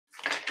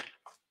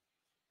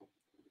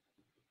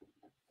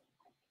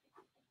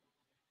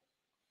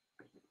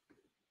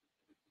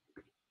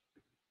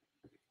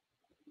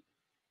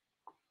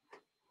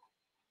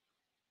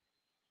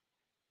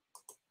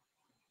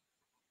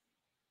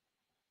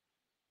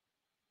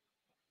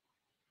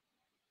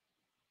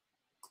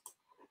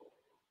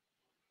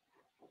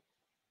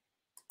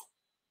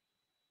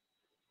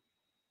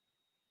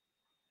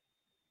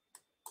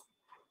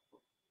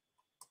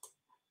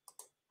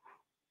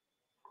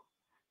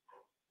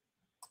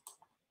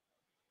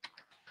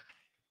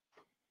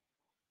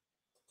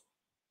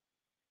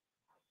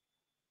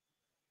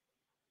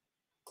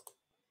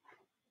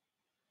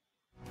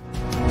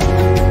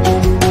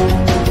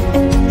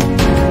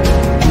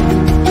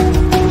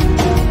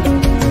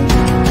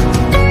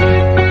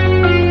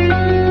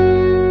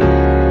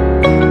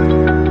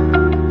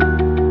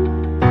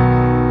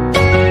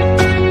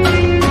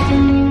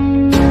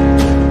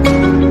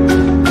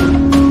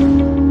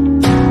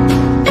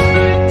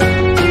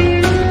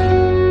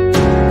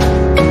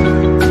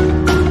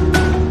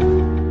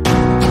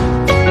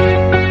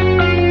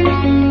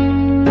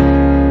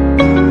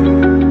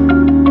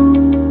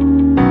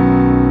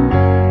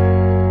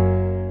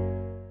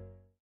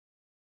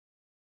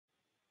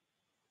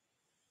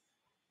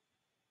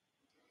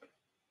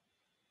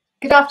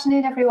Good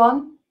afternoon,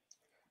 everyone,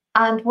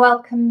 and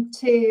welcome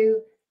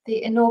to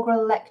the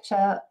inaugural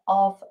lecture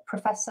of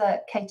Professor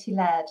Katie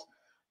Laird.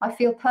 I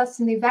feel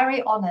personally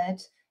very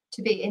honoured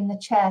to be in the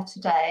chair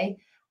today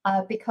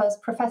because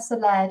Professor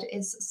Laird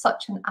is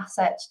such an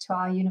asset to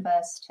our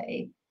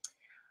university.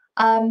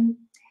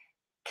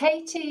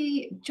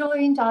 Katie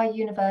joined our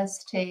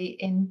university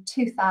in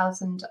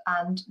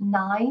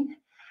 2009,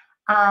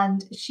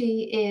 and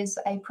she is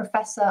a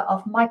professor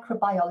of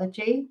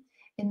microbiology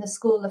in the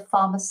School of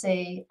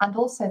Pharmacy and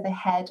also the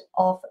head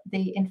of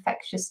the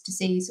Infectious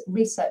Disease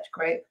Research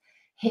Group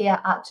here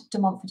at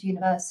Montfort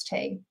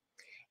University.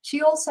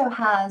 She also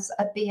has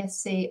a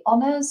BSc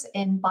Honours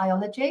in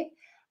Biology,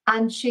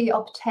 and she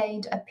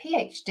obtained a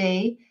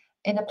PhD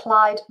in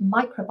Applied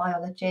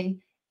Microbiology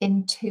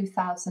in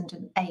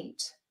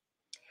 2008.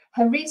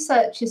 Her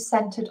research is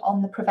centred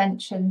on the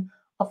prevention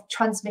of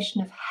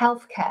transmission of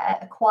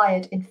healthcare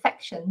acquired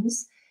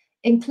infections,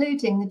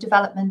 including the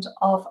development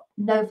of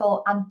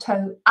novel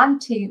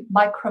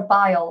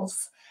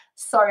antimicrobials.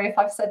 Sorry if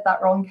I've said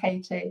that wrong,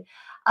 Katie.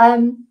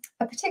 A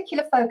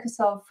particular focus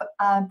of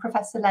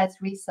Professor Laird's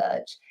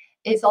research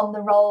is on the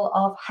role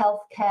of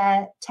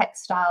healthcare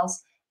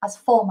textiles as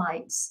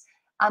formites.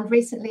 And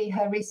recently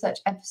her research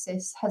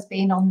emphasis has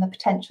been on the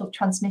potential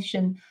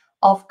transmission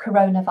of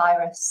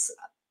coronavirus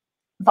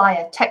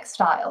via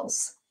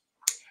textiles.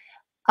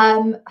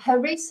 Her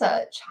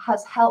research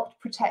has helped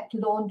protect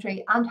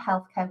laundry and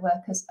healthcare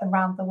workers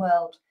around the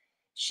world.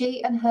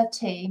 She and her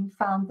team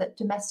found that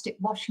domestic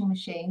washing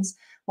machines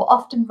were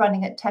often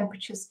running at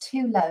temperatures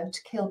too low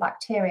to kill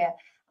bacteria,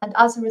 and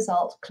as a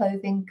result,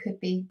 clothing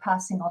could be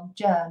passing on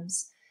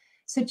germs.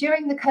 So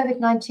during the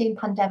COVID-19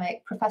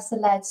 pandemic, Professor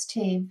Laird's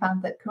team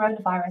found that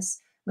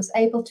coronavirus was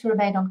able to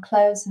remain on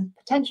clothes and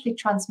potentially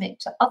transmit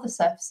to other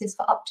surfaces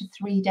for up to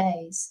 3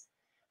 days.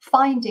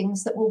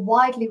 Findings that were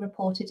widely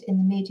reported in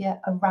the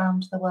media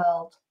around the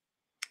world.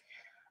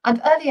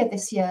 And earlier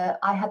this year,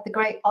 I had the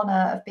great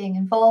honour of being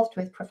involved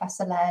with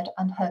Professor Laird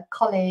and her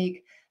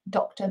colleague,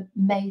 Dr.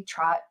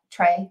 Maitre,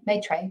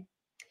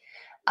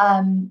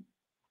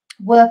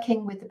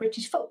 working with the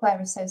British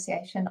Footwear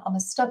Association on a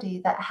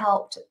study that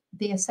helped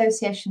the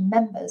association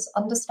members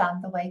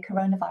understand the way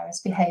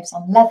coronavirus behaves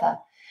on leather.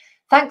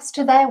 Thanks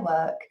to their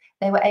work,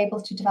 they were able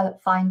to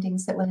develop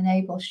findings that will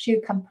enable shoe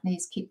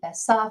companies keep their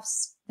staff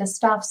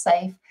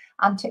safe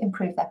and to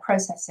improve their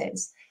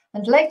processes.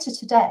 And later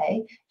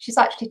today, she's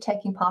actually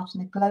taking part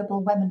in a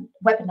global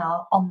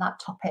webinar on that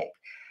topic,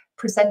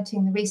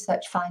 presenting the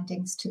research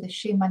findings to the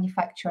shoe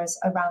manufacturers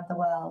around the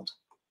world.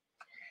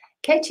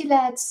 Katie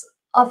Laird's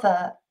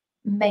other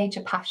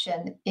major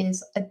passion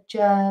is a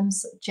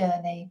germs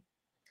journey.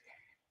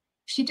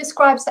 She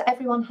describes that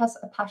everyone has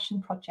a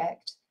passion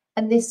project,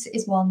 and this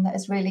is one that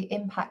has really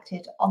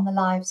impacted on the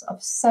lives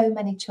of so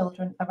many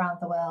children around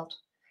the world.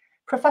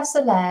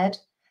 Professor Laird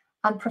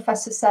and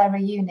Professor Sarah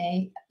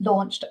Uni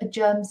launched a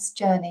germs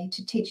journey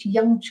to teach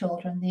young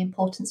children the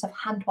importance of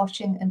hand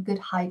washing and good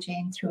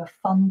hygiene through a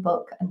fun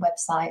book and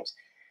website.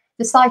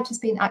 The site has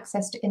been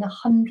accessed in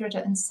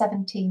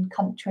 117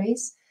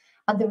 countries,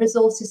 and the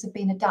resources have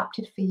been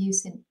adapted for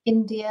use in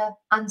India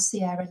and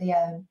Sierra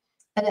Leone,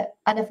 and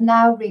have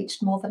now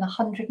reached more than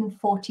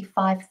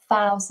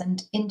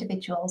 145,000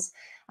 individuals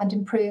and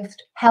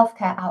improved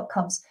healthcare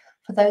outcomes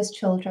for those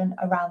children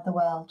around the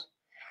world.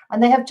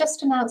 And they have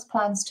just announced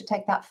plans to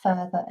take that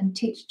further and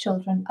teach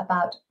children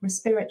about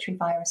respiratory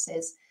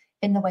viruses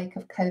in the wake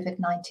of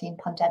COVID-19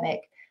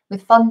 pandemic,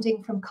 with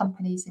funding from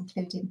companies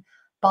including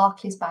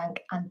Barclays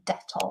Bank and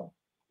Dettol.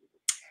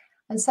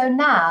 And so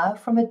now,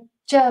 from a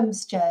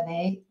germs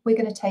journey, we're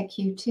going to take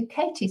you to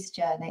Katie's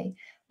journey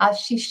as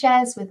she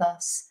shares with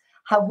us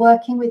how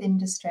working with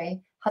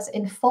industry has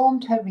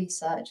informed her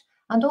research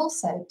and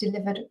also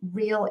delivered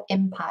real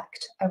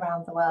impact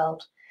around the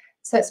world.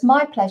 So it's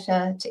my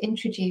pleasure to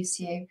introduce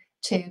you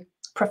to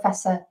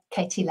Professor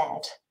Katie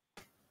Laird.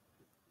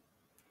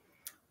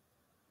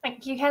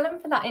 Thank you, Helen,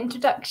 for that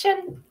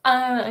introduction,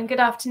 and good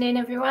afternoon,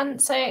 everyone.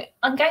 So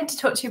I'm going to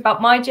talk to you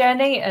about my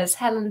journey, as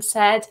Helen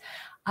said,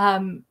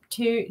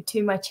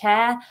 to my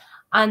chair,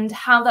 and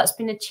how that's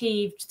been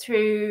achieved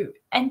through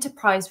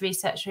enterprise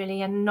research,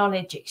 really, and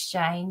knowledge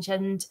exchange,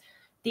 and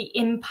the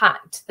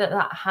impact that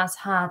that has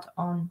had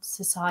on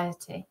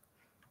society.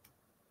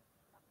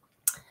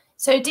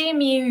 So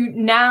DMU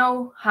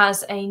now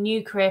has a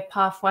new career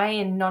pathway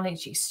in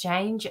knowledge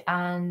exchange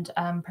and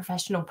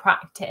professional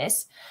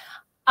practice.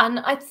 And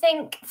I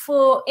think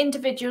for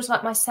individuals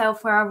like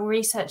myself, where our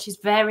research is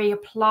very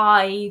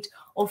applied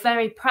or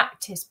very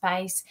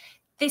practice-based,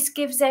 this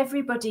gives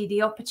everybody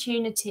the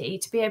opportunity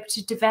to be able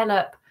to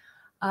develop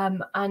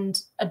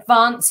and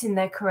advance in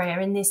their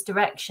career in this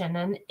direction.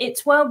 And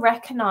it's well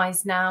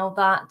recognised now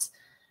that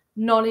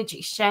knowledge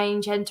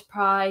exchange,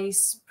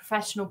 enterprise,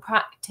 professional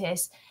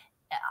practice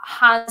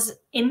has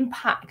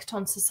impact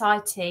on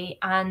society,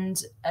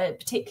 and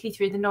particularly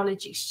through the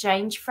knowledge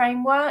exchange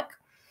framework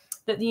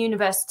that the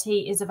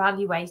university is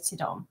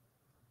evaluated on.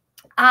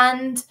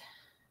 And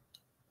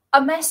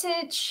a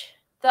message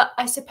that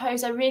I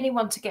suppose I really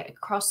want to get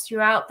across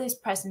throughout this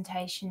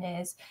presentation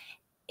is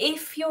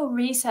if your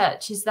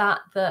research is that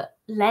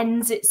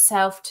lends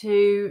itself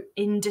to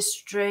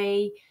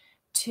industry,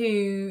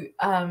 to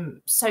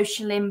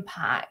social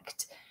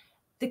impact,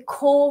 at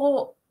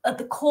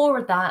the core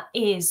of that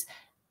is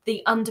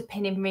the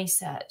underpinning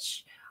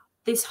research.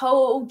 This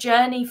whole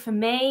journey for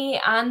me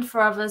and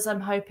for others,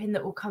 I'm hoping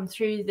that will come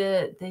through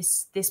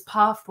this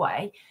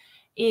pathway,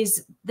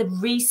 is the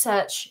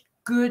research.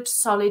 Good,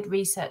 solid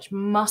research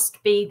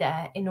must be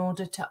there in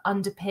order to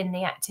underpin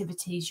the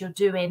activities you're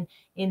doing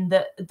in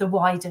the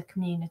wider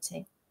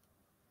community.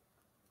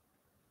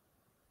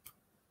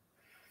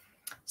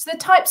 So the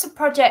types of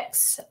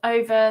projects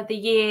over the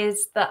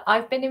years that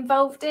I've been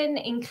involved in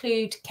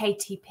include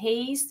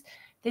KTPs.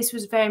 This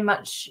was very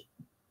much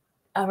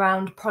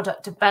around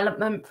product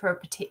development for a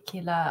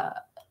particular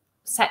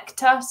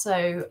sector.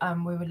 So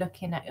we were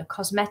looking at a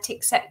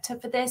cosmetic sector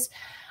for this,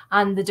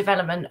 and the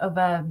development of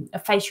a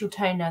facial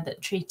toner that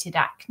treated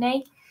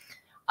acne.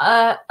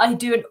 I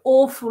do an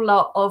awful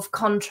lot of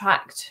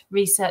contract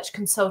research,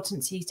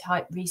 consultancy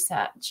type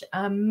research.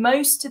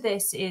 Most of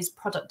this is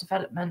product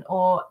development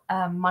or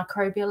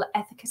microbial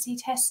efficacy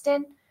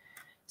testing.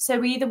 So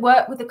we either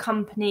work with a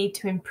company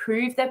to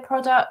improve their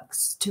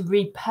products, to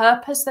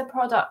repurpose their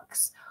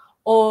products,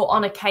 or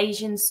on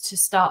occasions to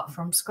start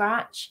from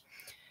scratch.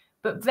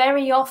 But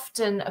very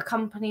often a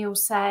company will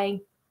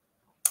say,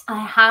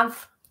 I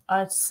have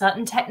a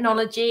certain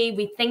technology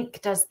we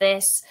think does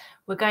this.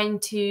 We're going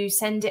to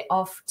send it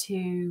off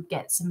to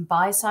get some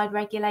biocide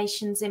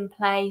regulations in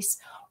place,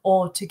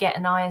 or to get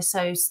an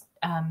ISO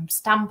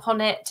stamp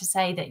on it to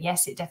say that,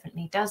 yes, it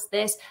definitely does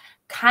this.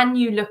 Can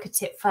you look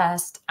at it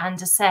first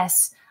and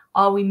assess,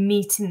 are we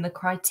meeting the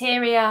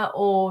criteria,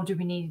 or do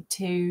we need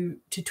to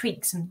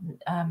tweak some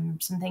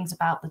things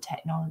about the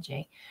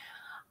technology?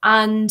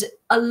 And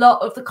a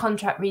lot of the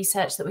contract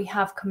research that we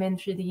have come in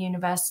through the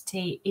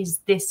university is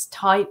this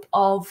type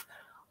of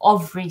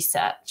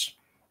research.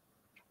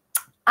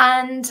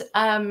 And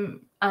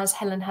as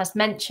Helen has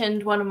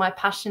mentioned, one of my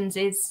passions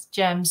is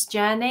Germ's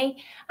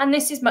Journey. And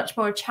this is much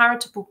more a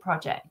charitable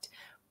project,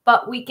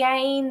 but we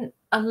gain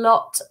a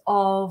lot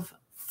of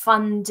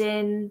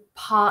funding,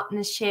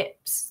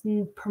 partnerships,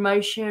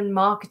 promotion,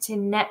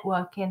 marketing,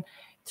 networking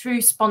through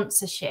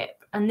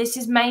sponsorship. And this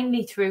is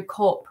mainly through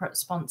corporate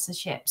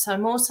sponsorship. So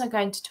I'm also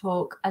going to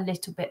talk a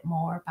little bit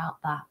more about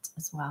that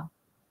as well.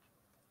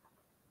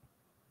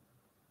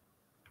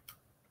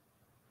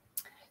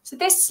 So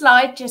this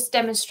slide just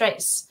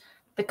demonstrates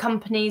the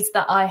companies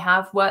that I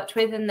have worked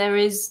with, and there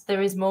is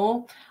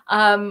more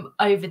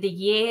over the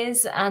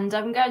years. And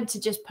I'm going to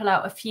just pull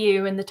out a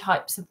few and the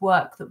types of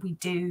work that we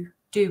do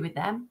with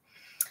them.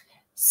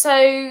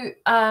 So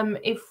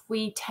if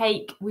we've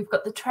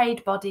got the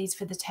trade bodies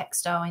for the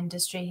textile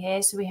industry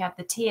here. So we have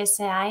the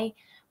TSA,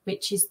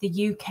 which is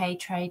the UK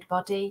trade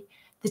body,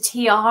 the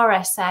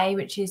TRSA,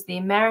 which is the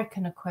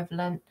American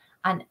equivalent,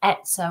 and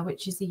ETSA,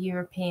 which is the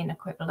European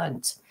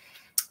equivalent.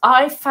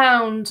 I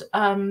found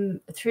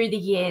through the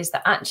years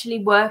that actually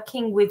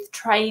working with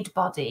trade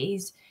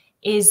bodies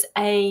is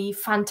a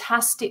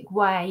fantastic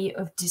way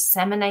of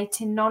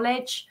disseminating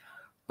knowledge,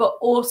 but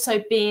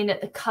also being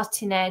at the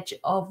cutting edge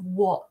of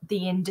what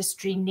the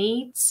industry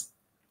needs.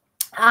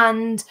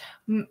 And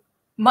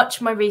much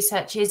of my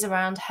research is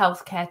around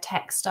healthcare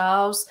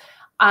textiles.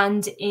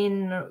 And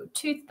in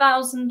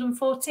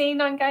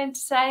 2014, I'm going to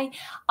say,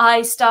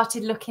 I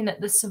started looking at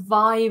the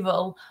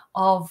survival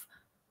of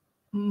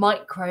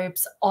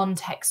microbes on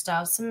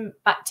textiles, some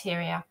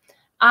bacteria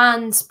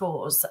and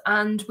spores.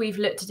 And we've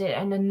looked at it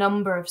in a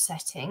number of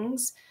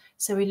settings.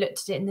 So we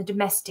looked at it in the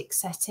domestic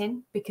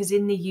setting, because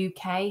in the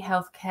UK,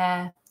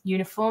 healthcare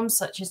uniforms,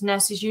 such as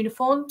nurses'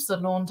 uniforms, are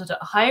laundered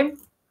at home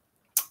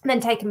and then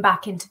taken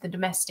back into the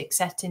domestic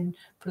setting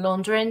for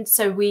laundering.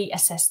 So we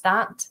assessed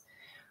that.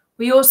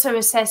 We also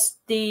assessed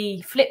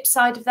the flip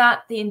side of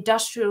that, the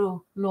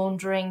industrial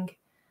laundering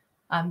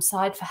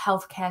side for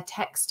healthcare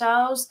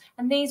textiles.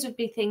 And these would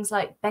be things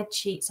like bed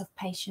sheets of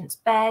patients'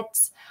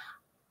 beds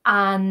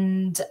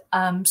and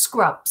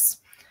scrubs.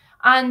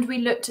 And we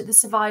looked at the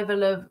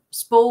survival of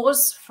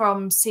spores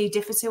from C.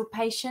 difficile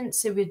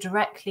patients, so we're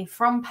directly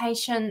from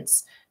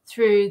patients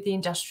through the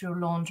industrial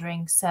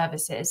laundering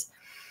services.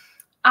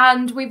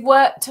 And we've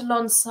worked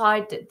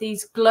alongside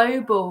these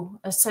global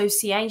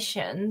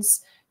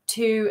associations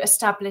to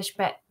establish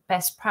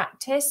best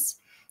practice.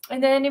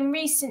 And then in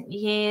recent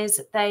years,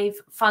 they've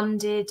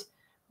funded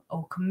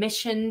or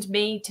commissioned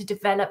me to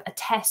develop a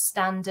test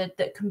standard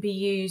that can be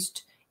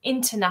used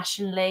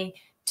internationally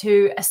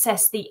to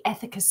assess the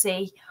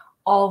efficacy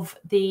of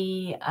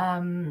the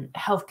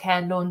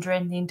healthcare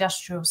laundering, the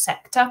industrial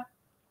sector,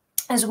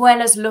 as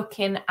well as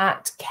looking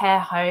at care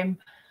home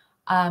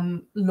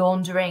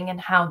laundering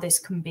and how this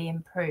can be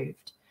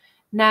improved.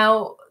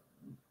 Now,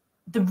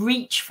 the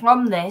reach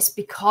from this,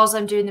 because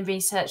I'm doing the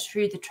research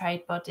through the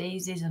trade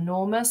bodies, is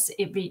enormous.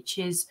 It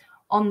reaches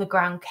on the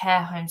ground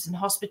care homes and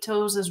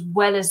hospitals, as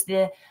well as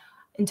the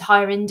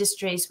entire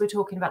industries. We're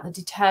talking about the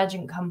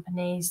detergent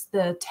companies,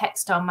 the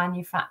textile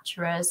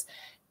manufacturers,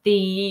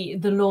 the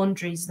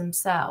laundries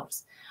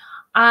themselves.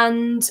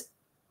 And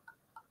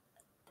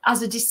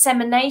as a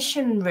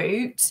dissemination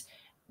route,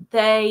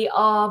 they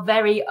are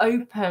very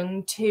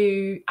open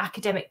to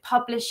academic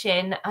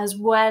publishing as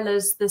well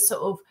as the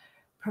sort of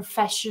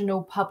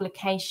professional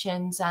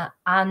publications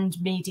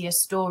and media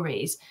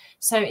stories.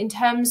 So in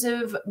terms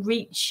of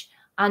reach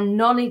and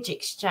knowledge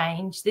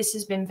exchange, this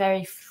has been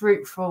very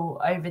fruitful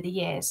over the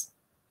years.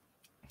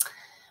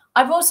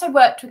 I've also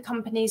worked with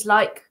companies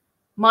like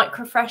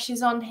Microfresh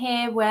is on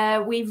here,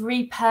 where we've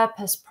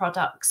repurposed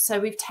products. So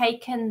we've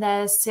taken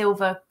their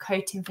silver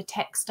coating for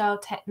textile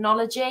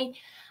technology,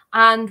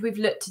 and we've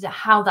looked at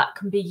how that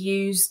can be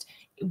used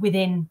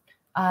within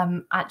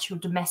actual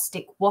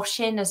domestic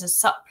washing as a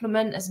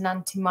supplement, as an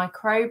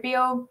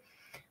antimicrobial.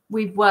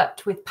 We've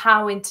worked with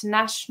Pow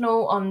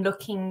International on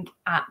looking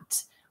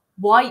at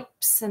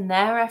wipes and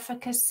their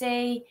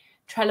efficacy.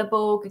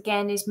 Trelleborg,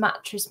 again, is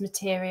mattress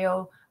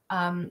material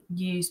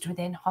used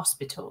within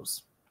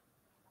hospitals.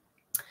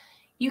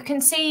 You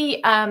can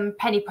see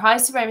Penny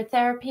Price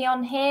aromatherapy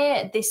on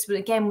here. This,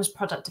 again, was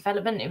product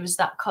development. It was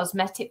that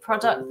cosmetic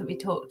product that we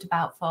talked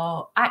about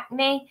for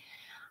acne.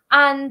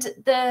 And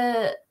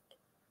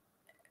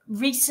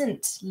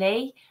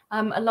recently,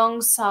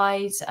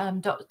 alongside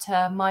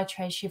Dr.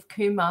 Maitreyi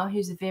Shiv-Kumar,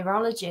 who's a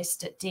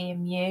virologist at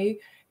DMU,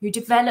 who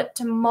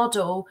developed a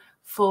model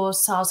for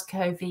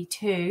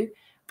SARS-CoV-2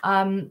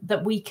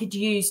 that we could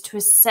use to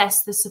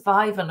assess the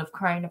survival of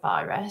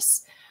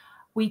coronavirus.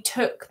 We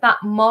took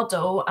that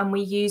model and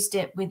we used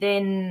it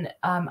within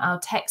our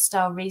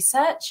textile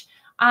research,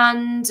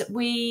 and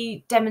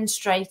we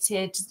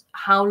demonstrated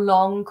how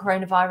long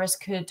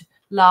coronavirus could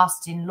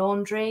last in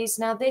laundries.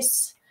 Now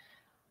this,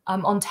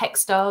 on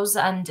textiles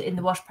and in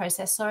the wash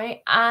process,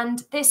 sorry,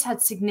 and this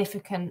had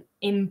significant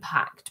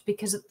impact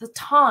because at the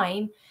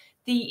time,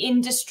 the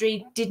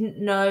industry didn't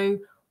know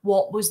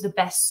what was the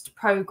best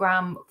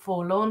program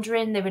for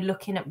laundering. They were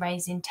looking at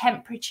raising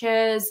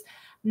temperatures.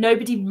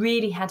 Nobody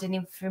really had any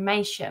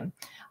information.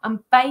 And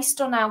based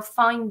on our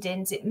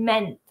findings, it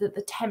meant that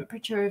the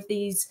temperature of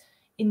these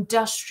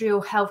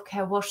industrial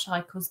healthcare wash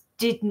cycles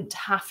didn't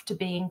have to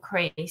be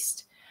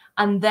increased.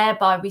 And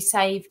thereby we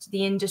saved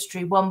the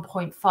industry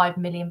 £1.5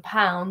 million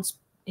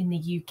in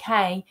the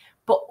UK,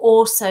 but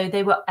also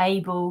they were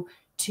able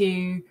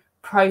to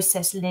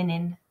process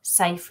linen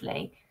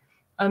safely.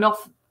 And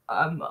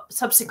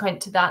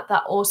subsequent to that,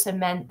 that also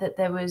meant that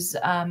there was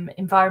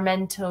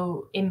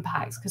environmental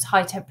impacts, because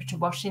high temperature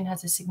washing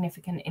has a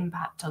significant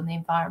impact on the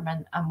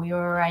environment, and we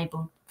were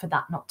able for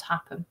that not to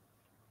happen.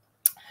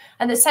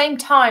 At the same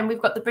time,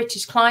 we've got the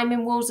British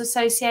Climbing Walls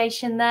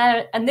Association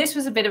there, and this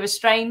was a bit of a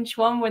strange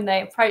one when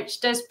they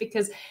approached us,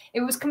 because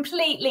it was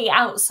completely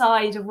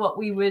outside of what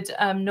we would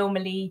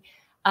normally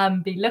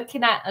be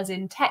looking at, as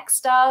in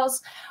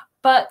textiles,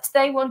 but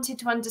they wanted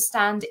to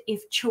understand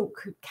if chalk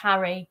could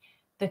carry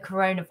the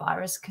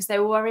coronavirus, because they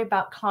were worried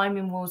about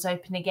climbing walls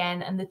open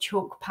again and the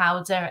chalk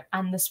powder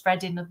and the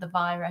spreading of the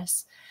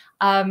virus.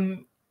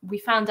 We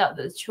found out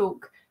that the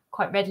chalk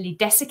quite readily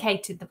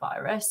desiccated the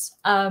virus,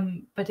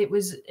 but it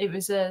was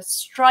a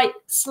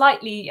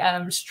slightly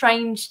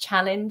strange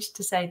challenge,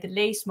 to say the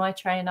least.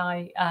 Maitreyi and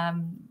I,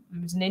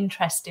 it was an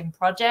interesting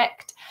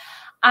project,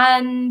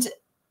 and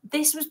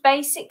this was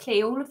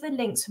basically all of the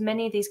links for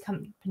many of these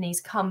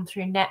companies come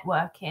through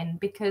networking,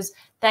 because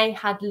they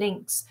had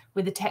links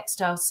with the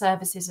Textile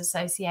Services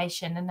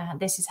Association, and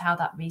this is how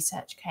that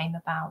research came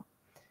about.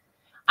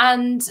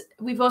 And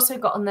we've also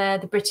got on there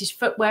the British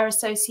Footwear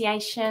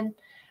Association.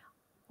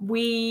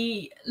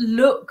 We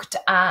looked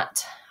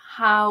at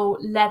how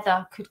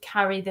leather could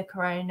carry the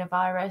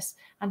coronavirus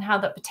and how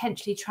that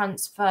potentially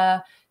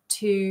transfer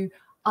to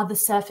other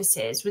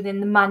surfaces within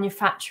the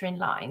manufacturing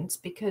lines,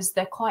 because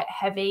they're quite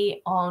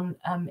heavy on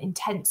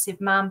intensive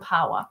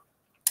manpower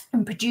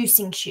and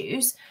producing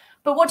shoes.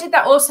 But what did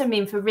that also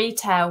mean for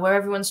retail, where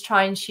everyone's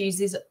trying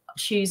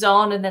shoes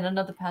on and then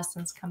another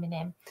person's coming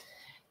in?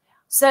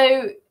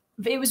 So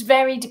it was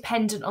very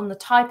dependent on the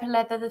type of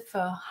leather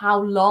for how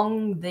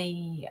long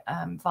the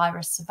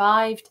virus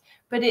survived.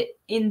 But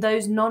in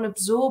those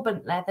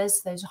non-absorbent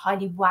leathers, those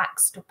highly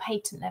waxed or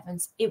patent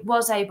leathers, it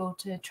was able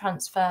to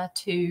transfer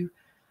to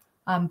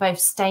both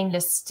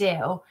stainless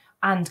steel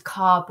and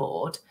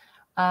cardboard.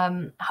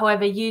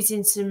 However,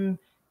 using some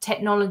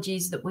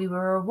technologies that we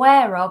were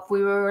aware of,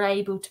 we were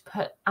able to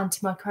put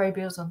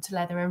antimicrobials onto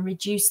leather and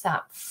reduce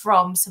that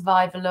from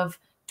survival of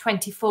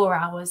 24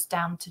 hours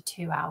down to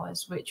 2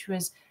 hours, which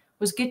was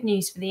good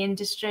news for the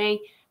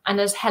industry. And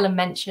as Helen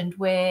mentioned,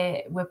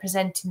 we're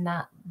presenting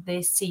that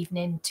this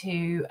evening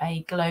to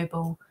a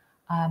global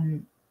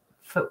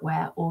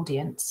footwear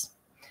audience.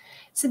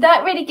 So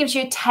that really gives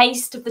you a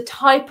taste of the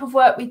type of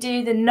work we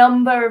do, the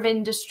number of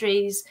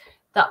industries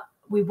that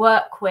we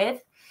work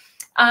with.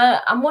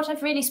 And what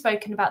I've really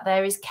spoken about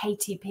there is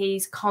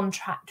KTP's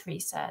contract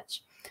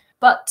research.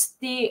 But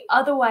the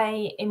other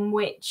way in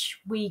which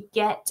we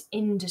get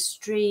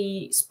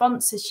industry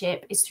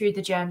sponsorship is through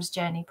the Germs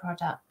Journey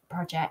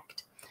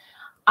project.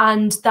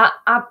 And that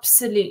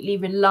absolutely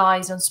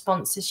relies on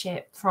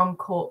sponsorship from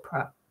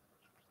corporate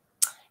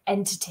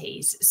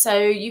entities. So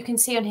you can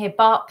see on here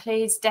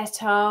Barclays,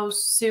 Dettol,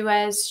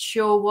 Suez,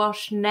 Shore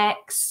Wash,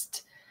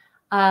 Next,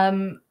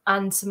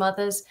 and some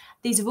others.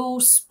 These have all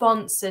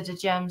sponsored a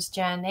Germs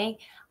Journey,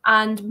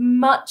 and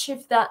much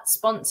of that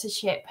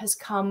sponsorship has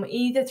come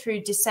either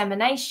through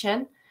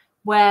dissemination,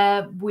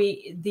 where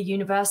the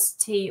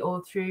university,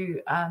 or through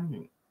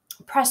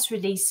press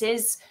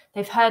releases,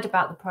 they've heard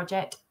about the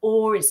project,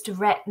 or it's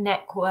direct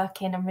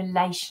networking and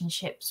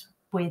relationships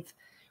with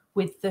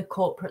the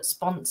corporate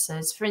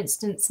sponsors. For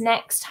instance,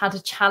 Next had a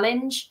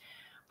challenge,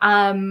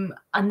 and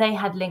they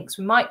had links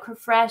with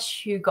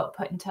Microfresh, who got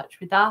put in touch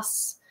with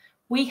us.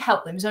 We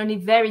helped them. It was only a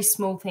very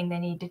small thing they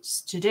needed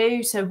to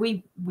do. So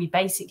we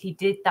basically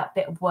did that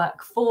bit of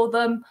work for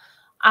them.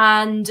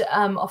 And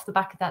off the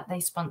back of that, they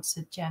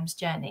sponsored Germs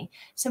Journey.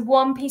 So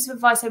one piece of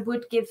advice I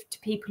would give to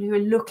people who are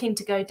looking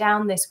to go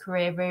down this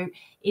career route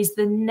is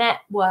the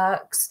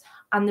networks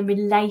and the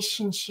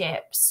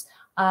relationships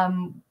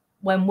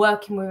when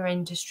working with our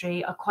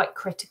industry are quite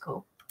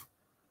critical.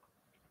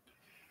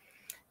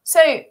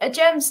 So a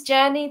Germs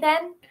Journey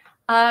then,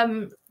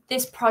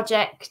 this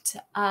project,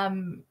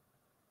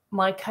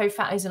 my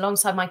co-founder is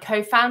alongside my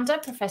co-founder,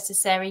 Professor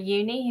Sarah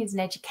Uni, who's an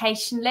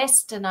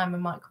educationalist, and I'm a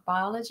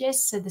microbiologist.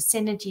 So the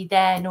synergy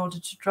there in order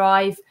to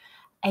drive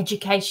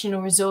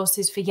educational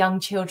resources for young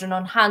children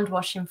on hand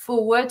washing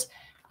forward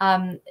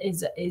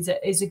is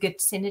a good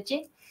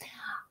synergy.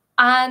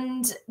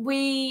 And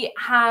we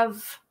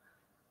have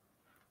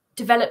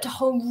developed a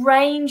whole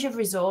range of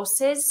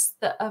resources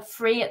that are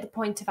free at the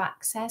point of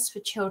access for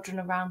children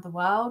around the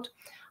world.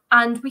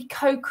 And we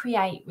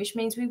co-create, which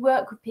means we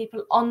work with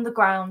people on the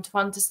ground to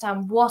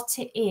understand what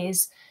it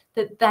is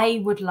that they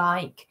would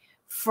like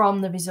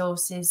from the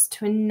resources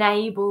to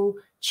enable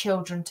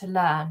children to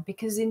learn.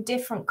 Because in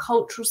different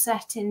cultural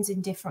settings,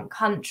 in different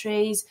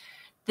countries,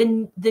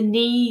 the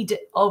need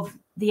of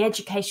the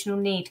educational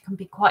need can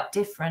be quite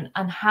different,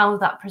 and how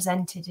that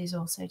presented is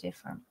also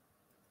different.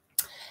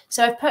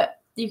 So I've put,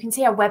 you can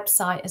see our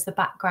website as the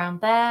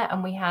background there,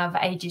 and we have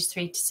ages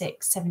 3 to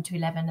 6, 7 to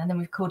 11, and then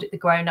we've called it the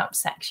grown-up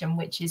section,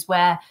 which is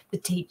where the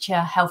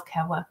teacher,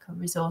 healthcare worker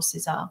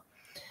resources are.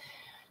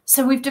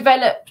 So we've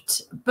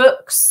developed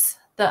books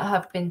that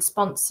have been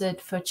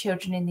sponsored for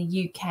children in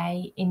the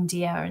UK,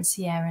 India and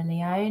Sierra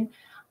Leone.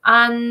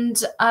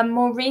 And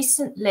more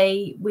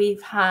recently,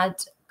 we've had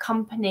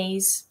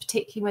companies,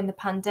 particularly when the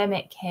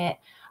pandemic hit,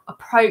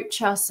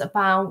 approach us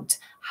about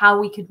how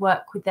we could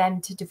work with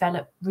them to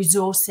develop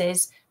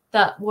resources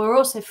that were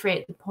also free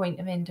at the point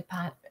of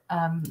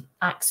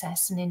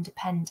access and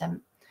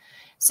independent.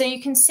 So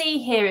you can see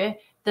here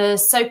the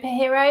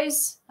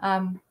Superheroes,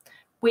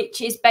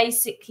 which is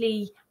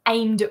basically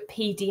aimed at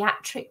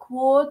paediatric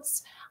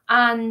wards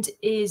and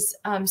is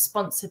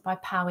sponsored by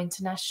POW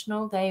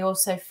International. They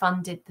also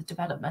funded the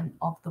development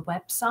of the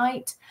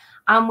website.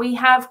 And we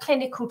have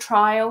clinical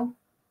trial,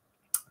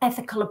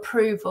 ethical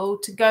approval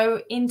to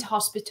go into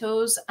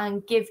hospitals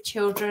and give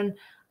children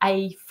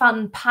a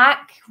fun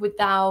pack with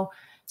our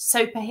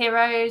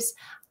Superheroes,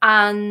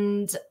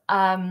 and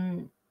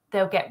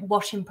they'll get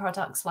washing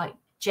products like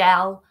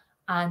gel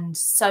and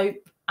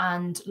soap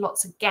and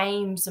lots of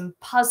games and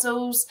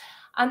puzzles.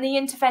 And the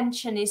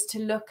intervention is to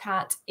look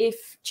at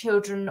if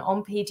children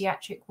on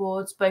paediatric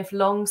wards, both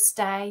long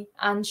stay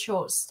and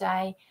short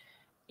stay,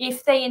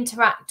 if they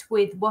interact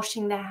with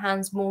washing their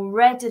hands more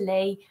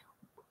readily,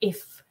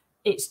 if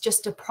it's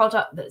just a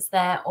product that's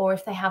there, or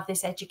if they have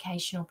this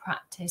educational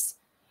practice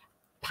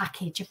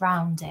package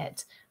around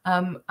it.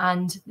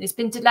 And it's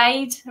been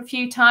delayed a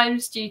few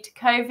times due to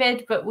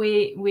COVID, but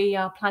we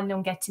are planning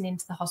on getting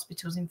into the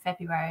hospitals in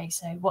February.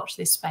 So watch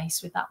this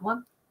space with that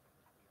one.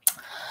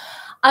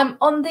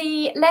 On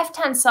the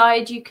left-hand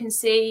side, you can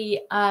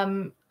see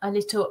a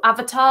little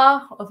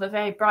avatar of a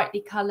very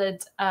brightly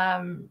coloured,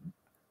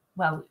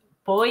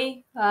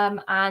 boy,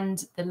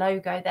 and the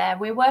logo there.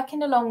 We're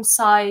working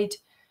alongside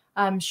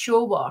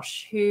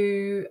SureWash,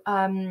 who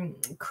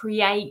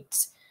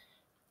create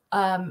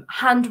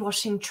hand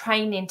washing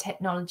training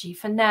technology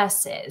for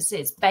nurses.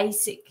 It's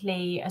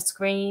basically a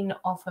screen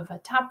off of a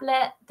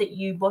tablet that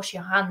you wash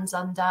your hands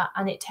under,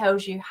 and it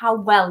tells you how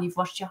well you've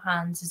washed your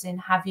hands, as in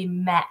have you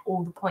met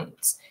all the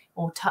points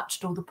or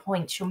touched all the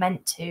points you're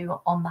meant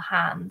to on the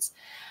hands.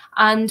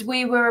 And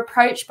we were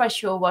approached by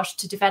SureWash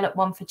to develop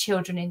one for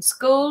children in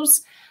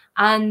schools,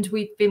 and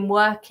we've been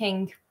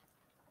working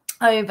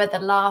over the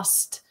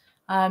last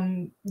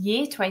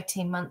year to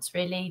 18 months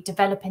really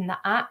developing the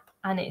app,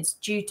 and it's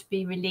due to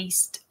be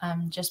released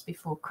just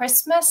before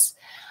Christmas.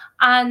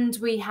 And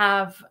we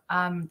have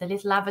the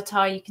little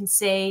avatar you can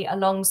see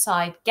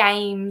alongside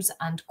games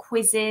and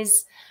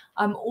quizzes,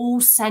 all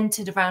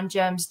centered around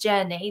Germs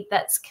Journey,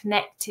 that's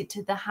connected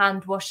to the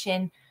hand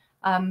washing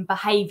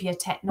behavior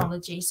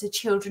technology. So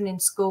children in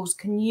schools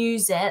can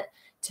use it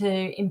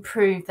to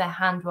improve their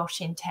hand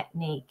washing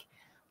technique,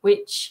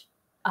 which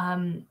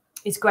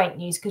is great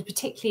news, because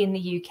particularly in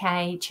the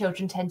UK,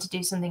 children tend to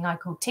do something I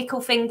call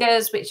tickle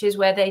fingers, which is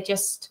where they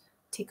just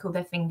tickle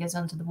their fingers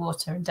under the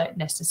water and don't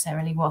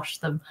necessarily wash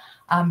them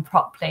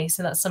properly.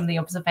 So that's some of the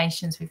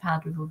observations we've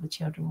had with all the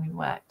children we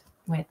worked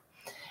with.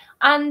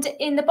 And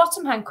in the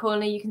bottom hand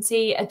corner, you can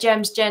see a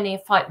Germs Journey, a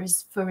fight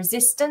for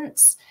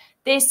resistance.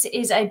 This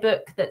is a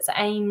book that's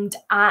aimed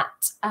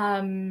at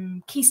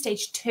Key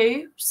Stage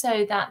 2,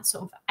 so that's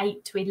sort of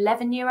 8 to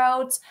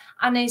 11-year-olds,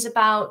 and is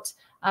about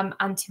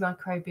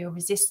antimicrobial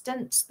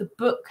resistance. The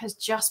book has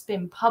just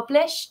been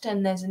published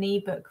and there's an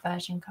ebook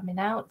version coming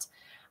out.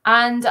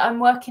 And I'm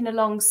working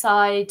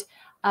alongside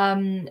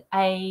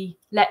a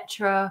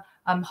lecturer,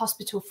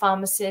 hospital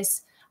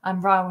pharmacist,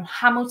 Ryan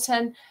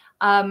Hamilton,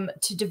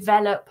 to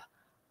develop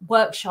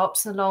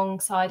workshops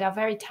alongside our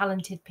very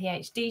talented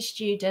PhD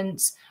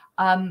students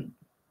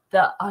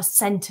that are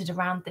centered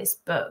around this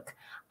book.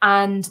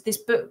 And this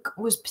book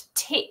was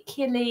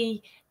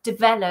particularly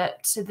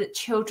developed so that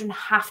children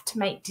have to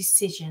make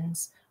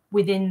decisions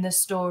within the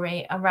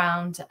story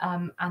around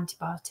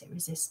antibiotic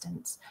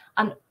resistance.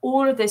 And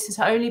all of this has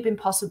only been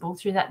possible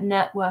through that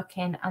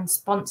networking and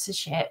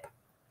sponsorship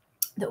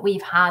that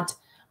we've had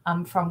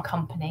from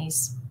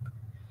companies.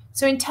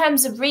 So in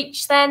terms of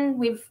reach then,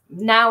 we've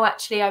now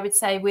actually, I would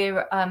say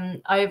we're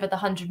over the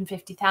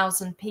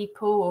 150,000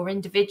 people or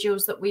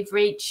individuals that we've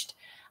reached,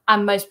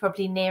 and most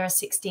probably nearer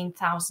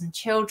 16,000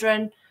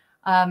 children,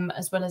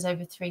 as well as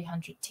over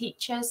 300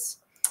 teachers.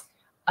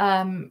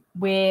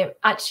 We're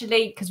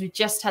actually, because we've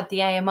just had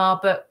the AMR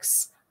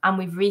books and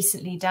we've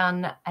recently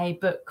done a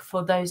book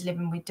for those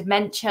living with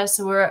dementia.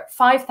 So we're at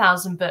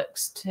 5,000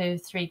 books to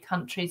 3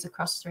 countries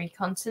across 3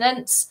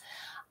 continents,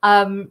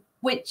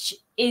 which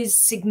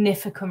is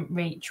significant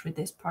reach with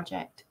this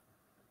project.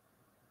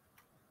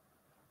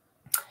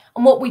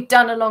 And what we've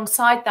done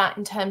alongside that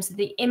in terms of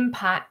the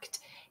impact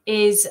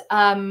is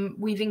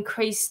we've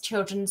increased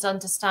children's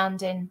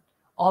understanding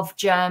of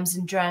germs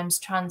and germs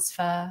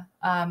transfer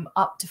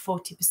up to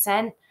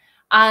 40%.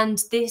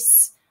 And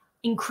this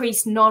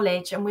increased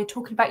knowledge, and we're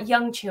talking about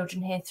young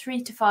children here,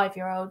 3 to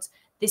 5-year-olds,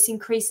 this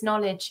increased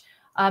knowledge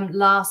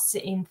lasts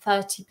in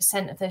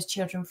 30% of those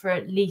children for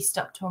at least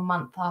up to a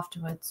month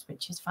afterwards,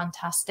 which is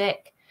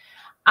fantastic.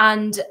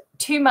 And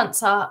 2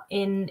 months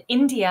in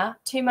India,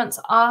 2 months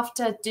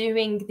after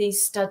doing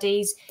these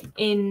studies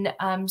in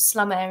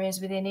slum areas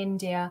within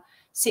India,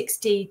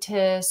 60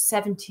 to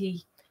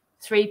 73%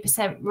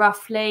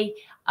 roughly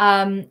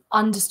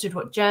understood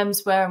what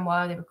germs were and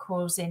why they were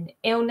causing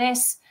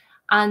illness,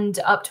 and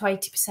up to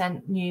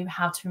 80% knew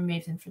how to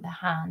remove them from their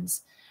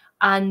hands.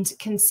 And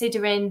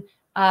considering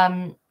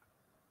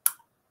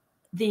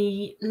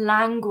the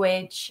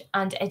language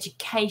and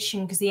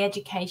education, because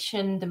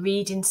the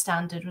reading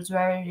standard was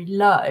very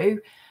low,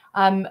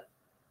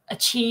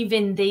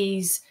 achieving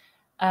these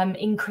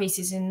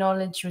increases in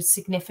knowledge was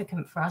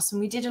significant for us.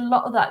 And we did a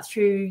lot of that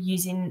through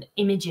using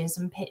images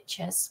and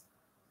pictures.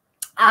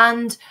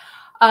 And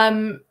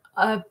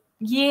a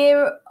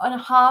year and a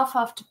half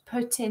after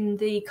putting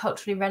the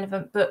culturally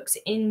relevant books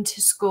into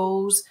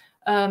schools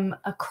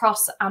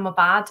across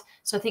Ahmedabad,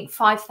 so I think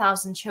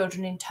 5,000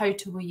 children in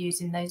total were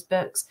using those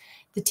books,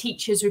 the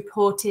teachers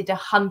reported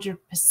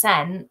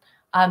 100%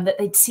 that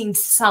they'd seen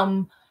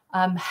some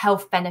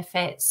health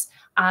benefits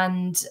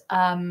and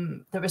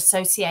that were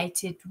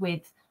associated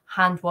with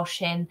hand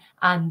washing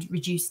and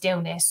reduced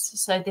illness.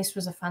 So this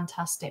was a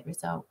fantastic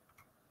result.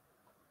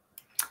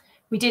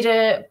 We did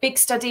a big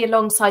study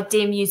alongside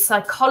DMU's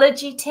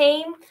psychology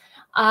team,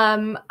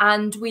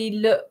 and we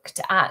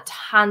looked at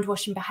hand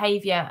washing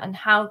behaviour and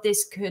how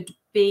this could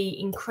be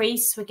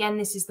increased. So again,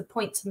 this is the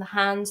points on the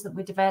hands that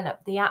we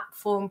developed the app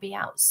for and be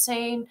out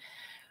soon.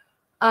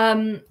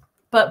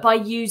 But by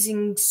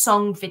using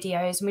song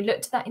videos, and we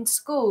looked at that in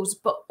schools,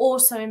 but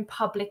also in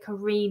public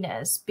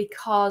arenas,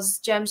 because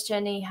Germs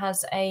Journey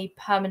has a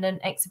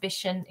permanent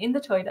exhibition in the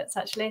toilets,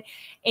 actually,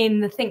 in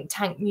the Think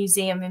Tank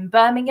Museum in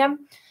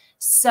Birmingham.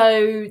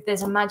 So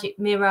there's a magic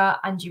mirror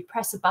and you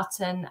press a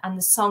button and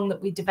the song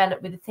that we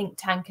developed with the think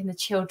tank and the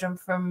children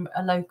from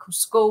a local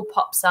school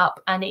pops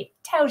up and it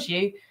tells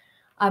you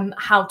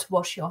how to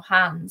wash your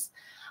hands.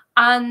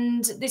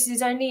 And this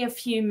is only a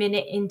few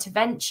minute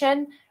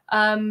intervention,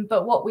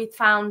 but what we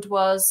found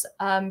was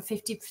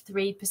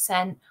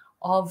 53%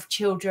 of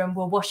children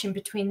were washing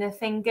between their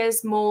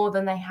fingers more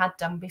than they had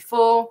done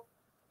before.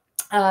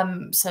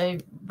 So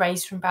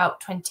raised from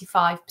about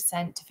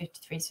 25% to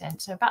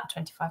 53%, so about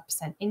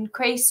 25%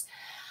 increase.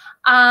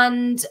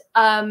 And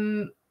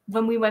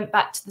when we went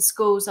back to the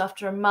schools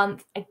after a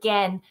month,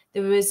 again,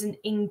 there was an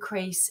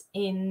increase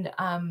in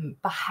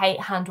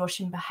hand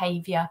washing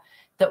behaviour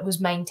that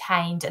was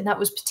maintained. And that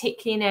was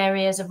particularly in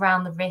areas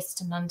around the wrist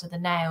and under the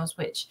nails,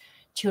 which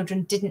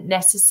children didn't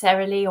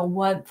necessarily or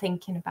weren't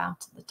thinking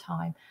about at the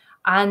time.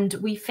 And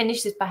we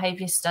finished this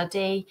behaviour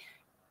study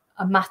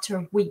a matter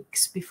of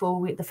weeks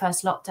before the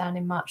first lockdown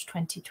in March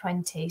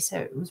 2020. So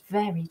it was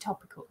very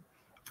topical.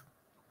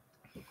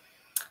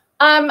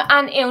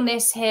 And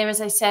illness here,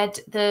 as I said,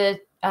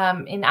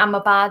 in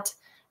Ahmedabad,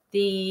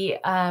 they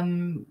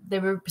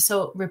were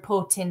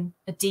reporting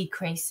a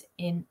decrease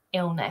in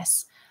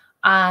illness.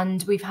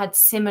 And we've had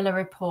similar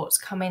reports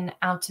coming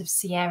out of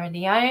Sierra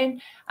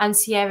Leone. And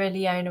Sierra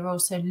Leone are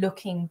also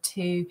looking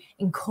to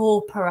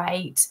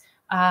incorporate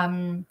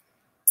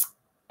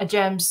a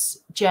germs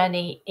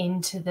journey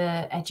into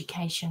the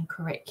education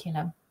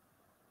curriculum.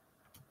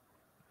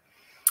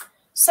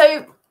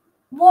 So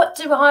what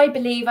do I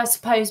believe, I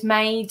suppose,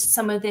 made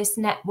some of this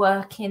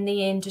networking,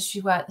 the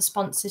industry work, the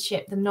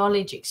sponsorship, the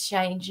knowledge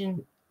exchange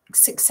and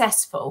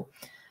successful?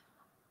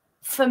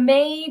 For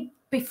me,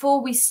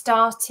 before we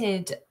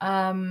started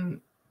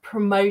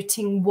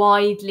promoting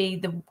widely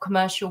the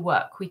commercial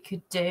work we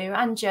could do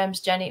and Germ's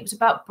Journey, it was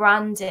about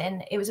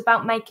branding. It was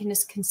about making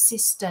us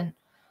consistent,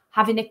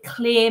 having a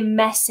clear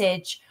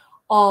message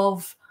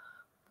of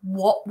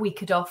what we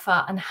could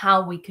offer and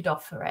how we could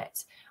offer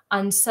it.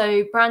 And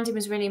so branding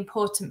was really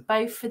important,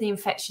 both for the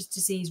infectious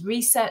disease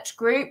research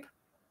group,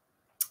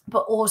 but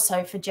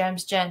also for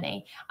Germ's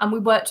Journey. And we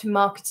worked with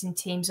marketing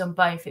teams on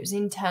both. It was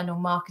internal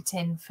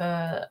marketing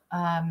for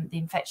the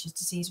infectious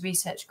disease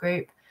research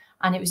group,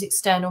 and it was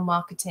external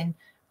marketing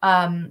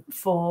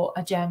for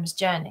a Germ's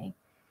Journey.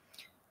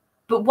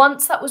 But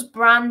once that was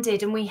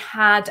branded and we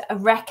had a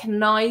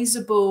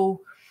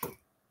recognizable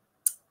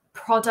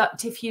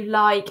product, if you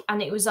like,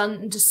 and it was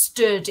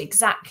understood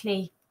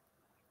exactly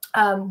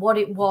what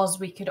it was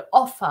we could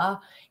offer,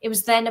 it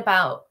was then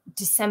about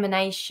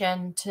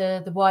dissemination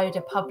to the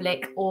wider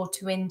public or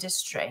to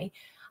industry.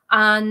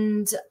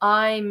 And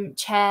I'm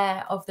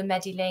chair of the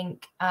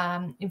Medilink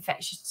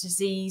infectious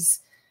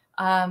disease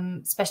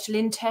special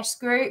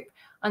interest group.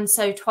 And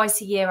so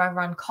twice a year I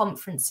run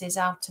conferences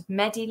out of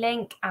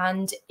Medilink,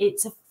 and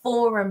it's a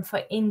forum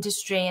for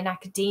industry and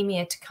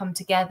academia to come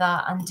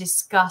together and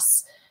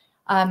discuss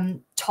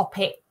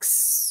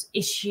topics,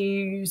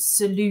 issues,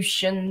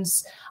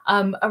 solutions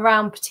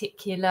around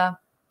particular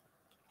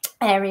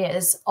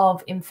areas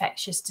of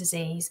infectious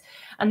disease.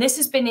 And this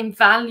has been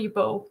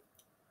invaluable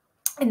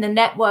in the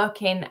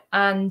networking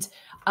and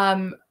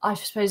I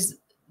suppose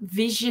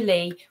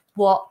visually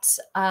what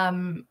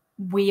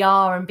we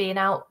are and being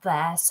out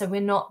there. So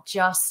we're not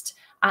just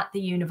at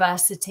the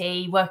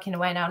university working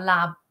away in our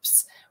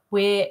labs.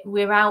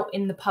 We're out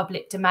in the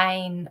public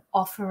domain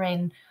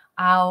offering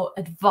our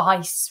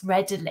advice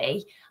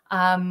readily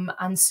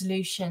and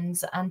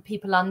solutions, and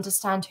people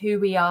understand who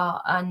we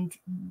are and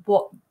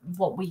what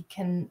we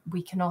can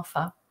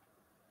offer.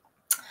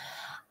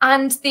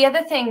 And the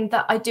other thing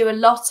that I do a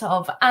lot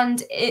of,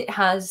 and it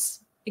has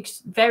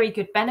very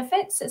good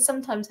benefits, it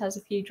sometimes has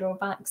a few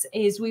drawbacks,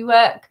 is we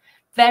work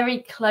very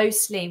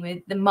closely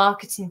with the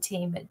marketing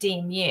team at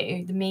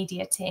DMU, the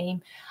media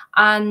team,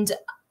 and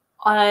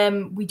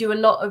we do a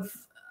lot of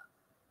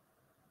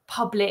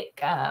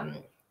public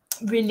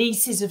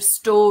releases of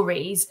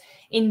stories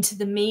into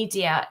the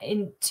media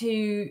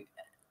to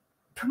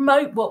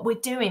promote what we're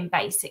doing,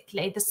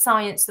 basically the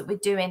science that we're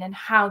doing and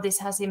how this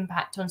has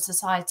impact on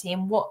society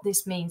and what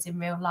this means in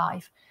real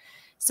life.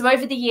 So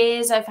over the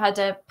years I've had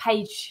a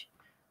full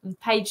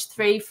page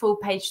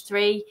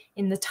 3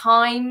 in the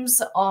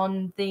Times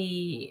on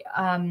the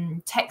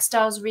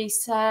textiles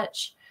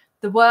research,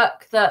 the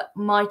work that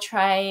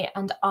Maitre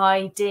and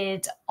I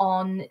did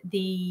on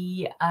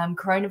the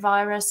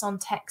coronavirus on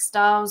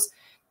textiles.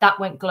 That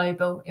went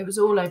global. It was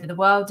all over the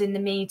world in the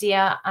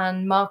media,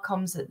 and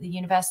Marcoms at the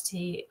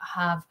university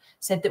have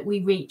said that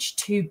we reached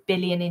 2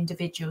 billion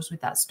individuals with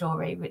that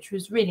story, which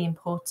was really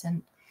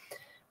important.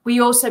 We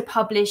also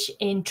publish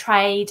in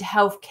trade,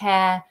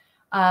 healthcare,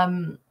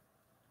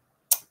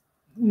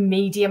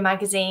 media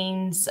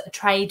magazines,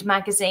 trade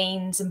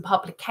magazines and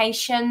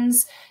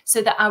publications,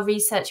 so that our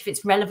research, if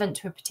it's relevant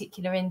to a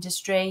particular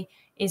industry,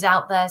 is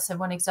out there. So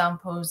one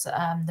example is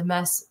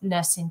the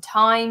Nursing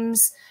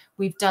Times.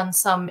 We've done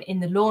some in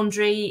the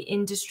laundry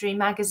industry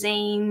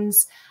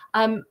magazines.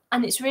 And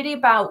it's really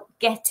about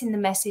getting the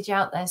message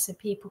out there so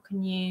people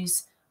can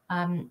use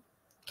the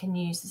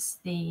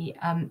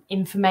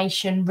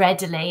information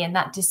readily, and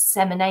that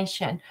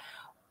dissemination.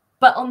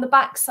 But on the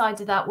back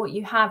side of that, what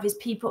you have is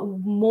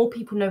more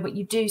people know what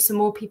you do, so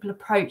more people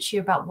approach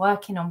you about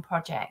working on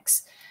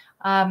projects.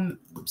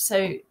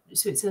 So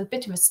it's a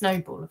bit of a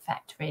snowball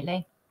effect,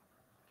 really.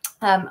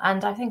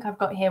 And I think I've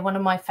got here one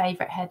of my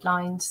favourite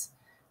headlines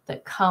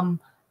that come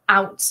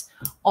out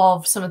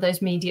of some of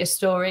those media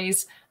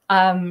stories.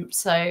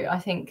 So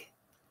I think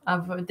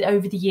over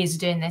the years of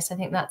doing this, I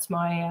think that's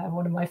my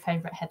one of my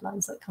favourite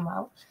headlines that come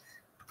out.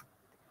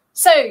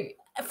 So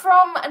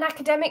from an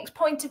academic's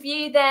point of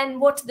view, then,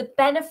 what are the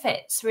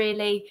benefits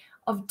really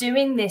of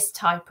doing this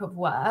type of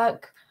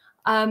work?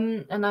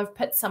 And I've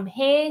put some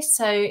here.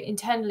 So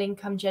internal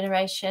income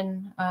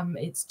generation,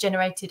 it's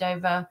generated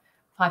over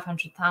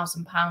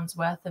 £500,000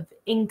 worth of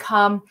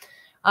income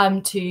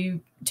to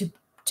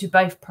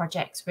both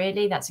projects,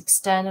 really. That's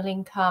external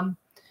income.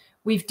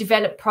 We've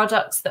developed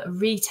products that are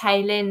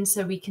retailing,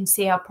 so we can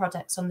see our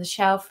products on the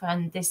shelf,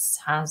 and this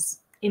has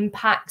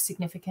impact,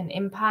 significant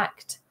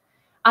impact.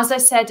 As I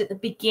said at the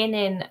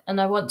beginning,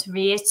 and I want to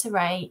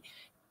reiterate,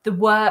 the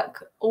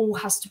work all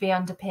has to be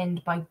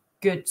underpinned by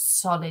good,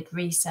 solid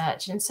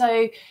research. And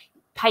so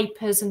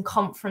papers and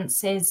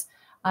conferences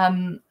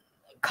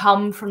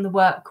come from the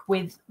work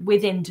with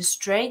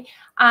industry.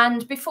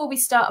 And before we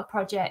start a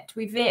project,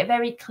 we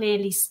very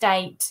clearly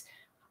state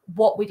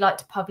what we'd like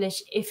to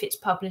publish, if it's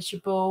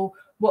publishable,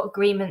 what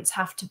agreements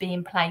have to be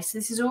in place.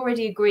 This is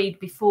already agreed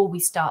before we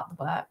start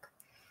the work.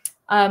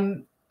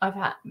 I've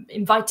had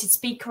invited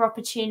speaker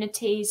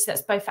opportunities.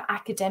 That's both for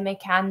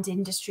academic and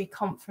industry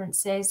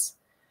conferences.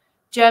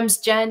 Germs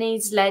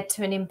Journeys led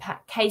to an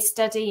impact case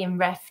study in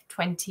REF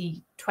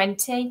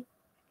 2020.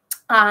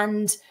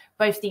 And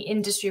both the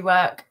industry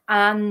work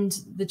and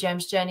the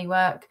Germs Journey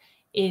work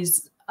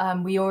is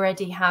we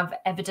already have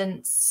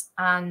evidence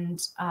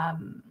and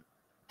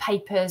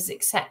papers,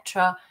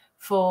 etc.,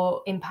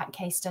 for impact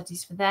case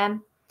studies for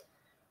them.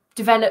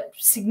 Develop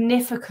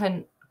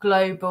significant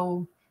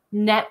global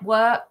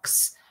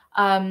networks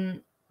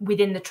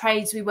within the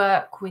trades we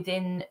work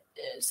within,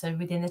 so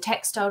within the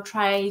textile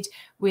trade,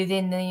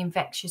 within the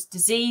infectious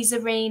disease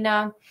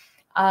arena,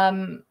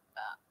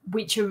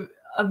 which are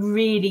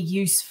really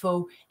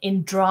useful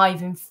in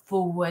driving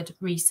forward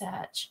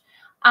research.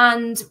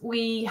 And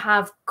we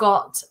have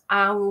got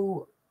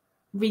our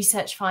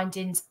research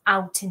findings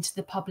out into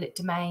the public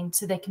domain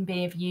so they can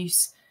be of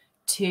use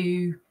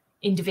to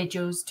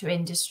individuals, to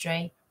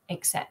industry,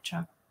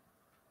 etc.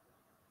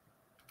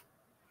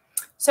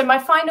 So my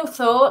final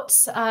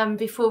thoughts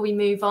before we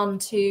move on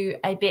to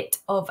a bit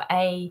of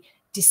a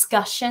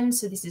discussion.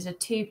 So this is a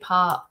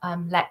two-part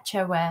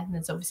lecture where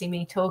there's obviously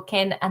me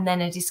talking and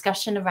then a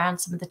discussion around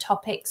some of the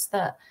topics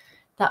that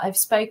I've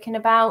spoken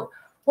about.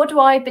 What do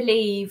I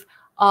believe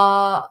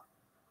are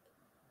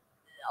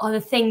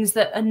the things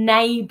that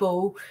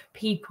enable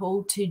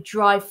people to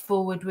drive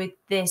forward with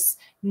this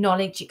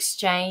knowledge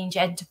exchange,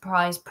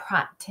 enterprise,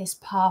 practice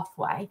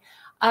pathway?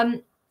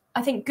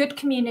 I think good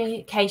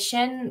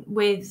communication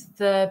with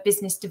the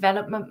business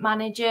development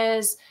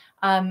managers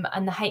and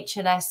the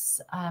HLS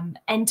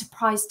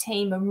enterprise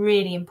team are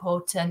really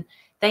important.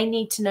 They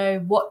need to know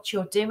what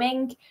you're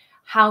doing,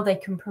 how they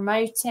can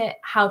promote it,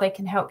 how they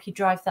can help you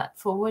drive that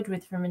forward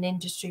from an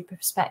industry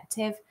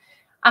perspective.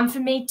 And for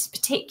me,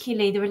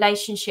 particularly the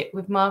relationship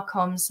with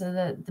Marcom, so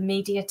the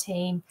media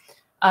team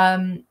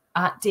at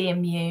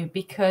DMU,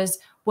 because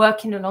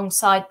working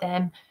alongside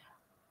them,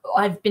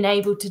 I've been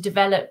able to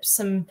develop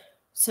some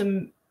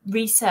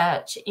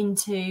research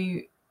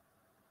into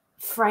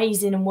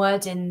phrasing and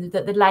wording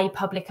that the lay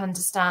public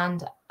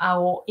understand,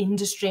 our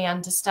industry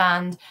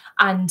understand,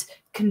 and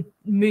can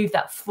move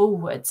that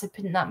forward. So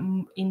putting that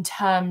in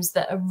terms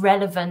that are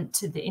relevant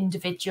to the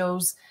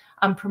individuals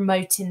and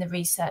promoting the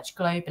research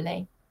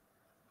globally.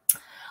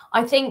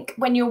 I think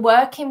when you're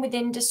working with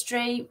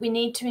industry, we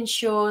need to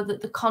ensure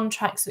that the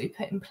contracts that we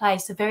put in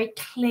place are very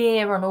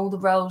clear on all the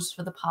roles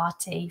for the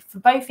party, for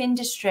both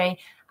industry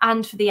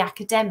and for the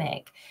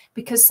academic,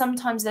 because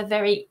sometimes they're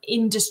very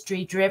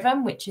industry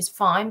driven, which is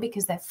fine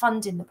because they're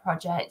funding the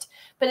project.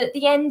 But at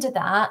the end of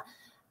that,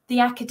 the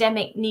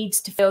academic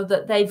needs to feel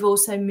that they've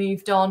also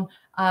moved on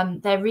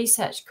their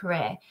research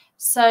career.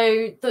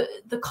 So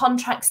the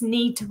contracts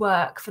need to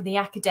work for the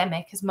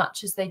academic as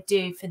much as they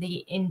do for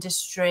the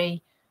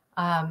industry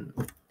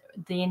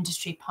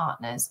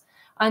partners.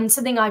 And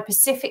something I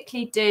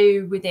specifically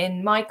do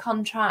within my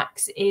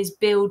contracts is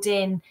build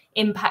in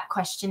impact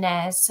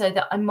questionnaires so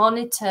that I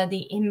monitor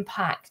the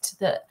impact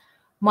that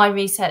my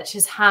research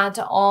has had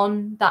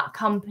on that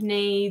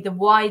company, the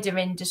wider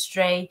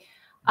industry,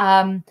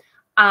 and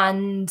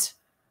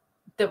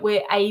that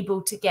we're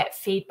able to get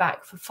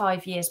feedback for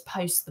 5 years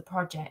post the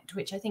project,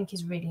 which I think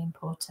is really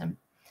important.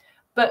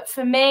 But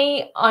for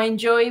me, I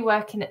enjoy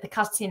working at the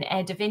cutting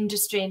edge of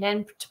industry and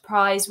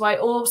enterprise while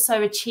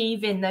also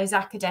achieving those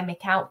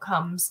academic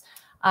outcomes.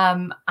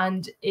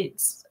 And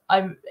it's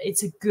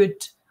a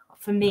good,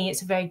 for me,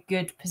 it's a very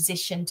good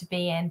position to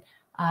be in.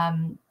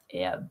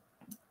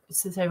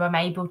 So I'm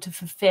able to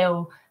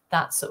fulfill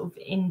that sort of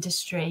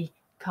industry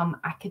come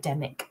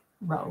academic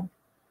role.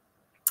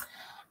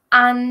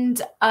 And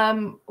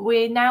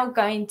we're now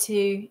going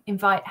to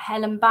invite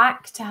Helen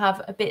back to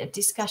have a bit of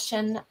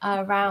discussion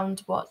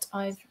around what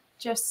I've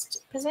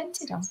just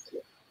presented on.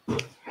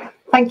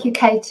 Thank you,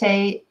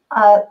 Katie.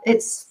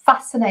 It's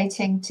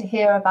fascinating to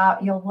hear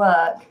about your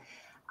work.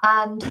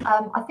 And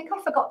I think I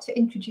forgot to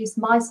introduce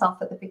myself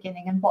at the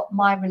beginning and what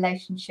my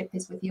relationship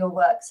is with your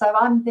work. So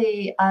I'm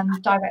the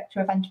Director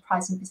of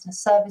Enterprise and Business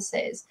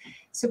Services.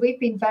 So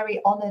we've been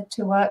very honoured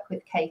to work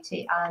with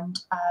Katie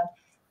and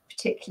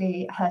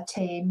particularly her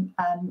team,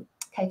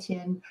 Katie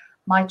and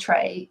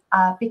Maitre,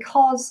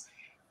 because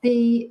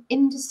the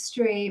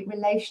industry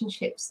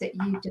relationships that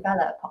you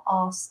develop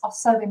are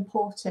so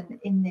important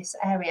in this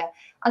area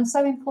and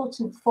so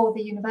important for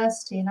the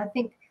university. And I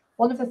think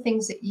one of the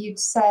things that you'd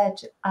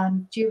said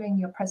during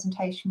your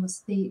presentation was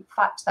the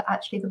fact that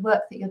actually the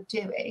work that you're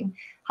doing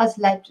has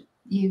led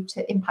you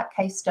to impact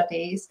case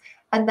studies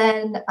and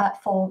then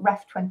for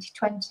REF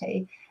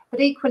 2020. But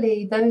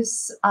equally,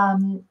 those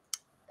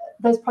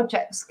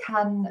projects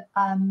can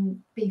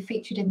be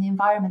featured in the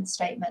environment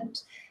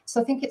statement. So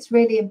I think it's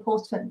really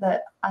important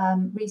that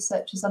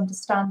researchers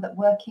understand that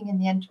working in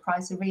the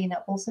enterprise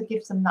arena also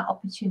gives them that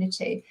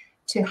opportunity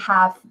to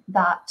have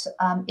that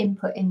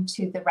input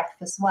into the REF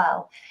as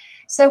well.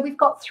 So we've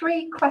got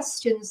 3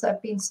 questions that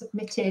have been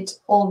submitted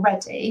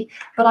already,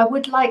 but I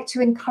would like to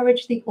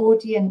encourage the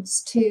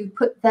audience to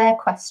put their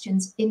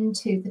questions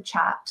into the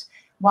chat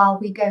while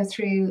we go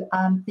through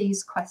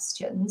these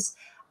questions,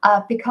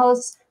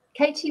 because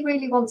Katie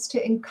really wants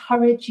to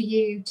encourage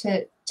you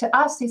to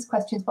ask these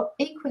questions, but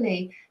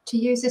equally to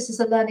use this as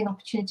a learning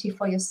opportunity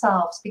for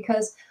yourselves,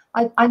 because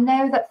I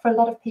know that for a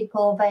lot of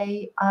people,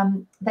 they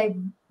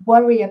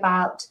worry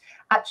about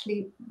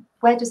actually,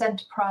 where does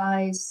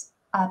enterprise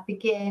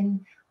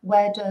begin?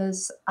 Where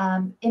does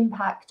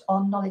impact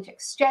on knowledge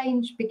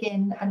exchange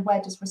begin? And where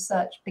does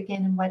research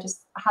begin? And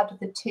how do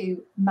the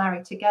two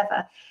marry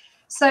together?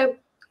 So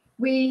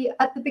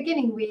at the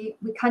beginning, we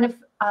kind of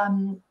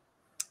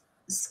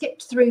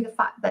skipped through the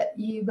fact that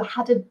you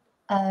had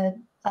a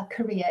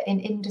career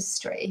in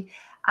industry,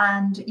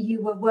 and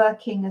you were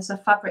working as a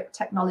fabric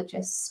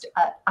technologist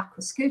at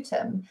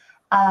Aquascutum.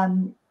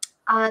 And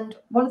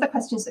one of the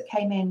questions that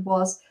came in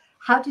was,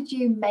 how did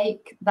you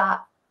make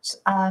that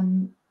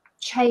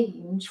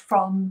change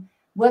from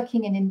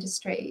working in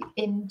industry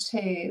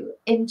into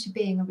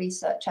being a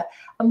researcher?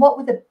 And what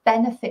were the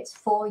benefits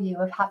for you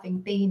of having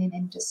been in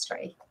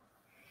industry?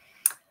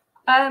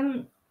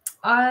 When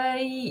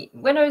I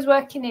was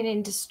working in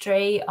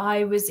industry,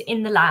 I was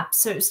in the lab,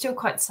 so it was still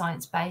quite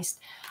science-based,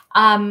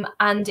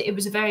 and it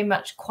was a very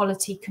much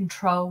quality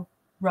control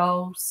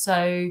role.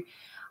 So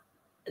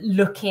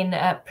looking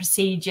at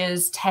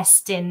procedures,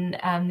 testing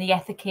the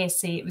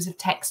efficacy, it was of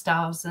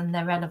textiles and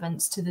their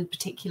relevance to the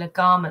particular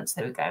garments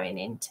they were going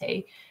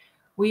into.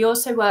 We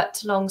also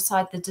worked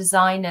alongside the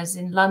designers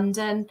in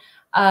London,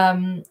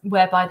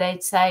 whereby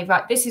they'd say,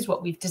 right, this is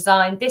what we've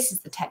designed, this is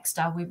the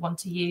textile we want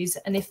to use.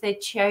 And if they'd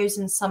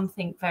chosen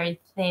something very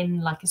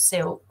thin, like a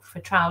silk for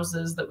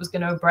trousers that was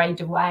going to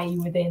abrade away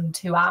within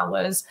 2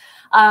 hours,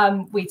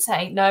 we'd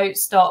say, no,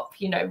 stop,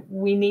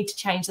 we need to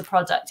change the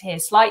product here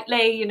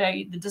slightly.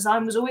 The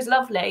design was always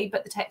lovely,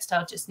 but the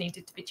textile just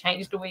needed to be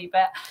changed a wee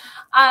bit.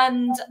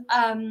 And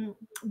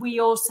we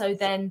also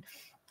then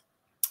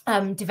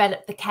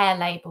develop the care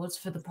labels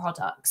for the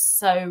products,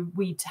 so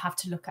we'd have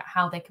to look at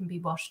how they can be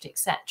washed,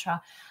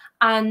 etc.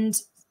 And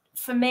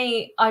for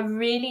me, I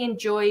really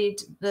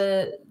enjoyed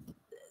the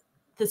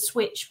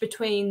switch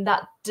between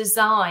that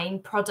design,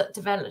 product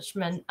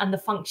development, and the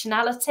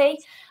functionality,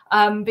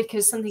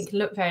 because something can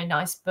look very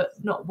nice but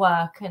not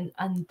work,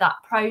 and that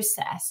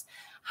process.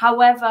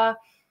 However,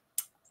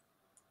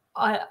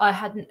 I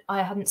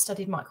hadn't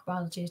studied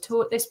microbiology at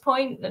all at this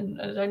point, and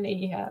I'd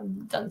only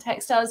done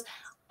textiles.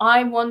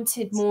 I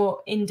wanted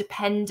more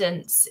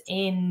independence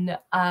in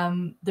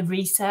the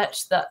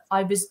research that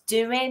I was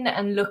doing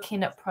and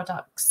looking at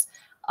products,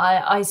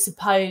 I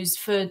suppose,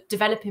 for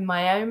developing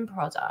my own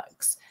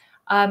products.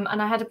 And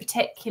I had a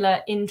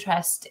particular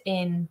interest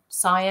in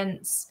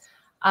science,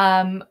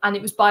 and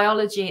it was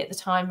biology at the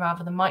time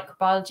rather than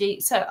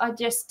microbiology. So I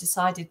just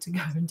decided to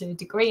go and do a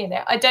degree in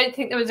it. I don't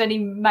think there was any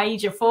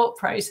major thought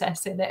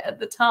process in it at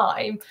the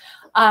time.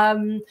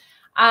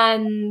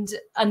 And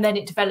then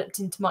it developed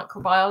into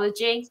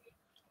microbiology,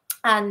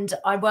 and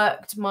I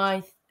worked,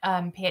 my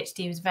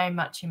PhD was very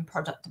much in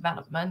product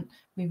development.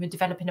 We were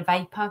developing a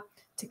vapor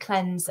to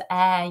cleanse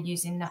air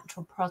using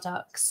natural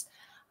products.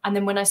 And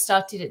then when I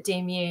started at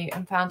DMU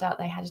and found out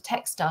they had a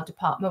textile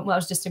department, well, I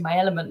was just in my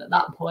element at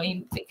that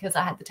point, because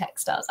I had the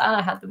textiles and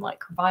I had the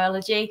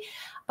microbiology.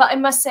 But I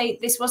must say,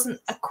 this wasn't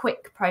a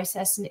quick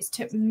process, and it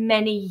took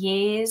many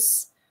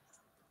years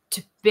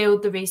to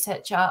build the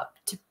research up,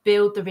 to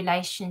build the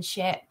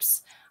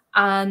relationships.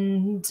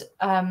 And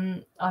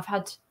I've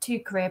had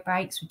 2 career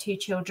breaks with 2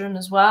 children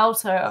as well,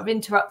 so I've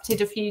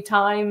interrupted a few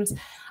times.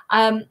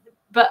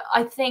 But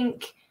I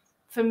think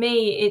for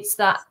me, it's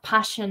that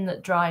passion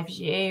that drives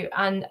you.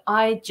 And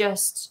I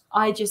just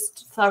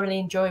thoroughly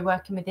enjoy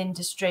working with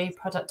industry,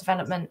 product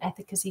development,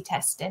 efficacy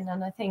testing.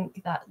 And I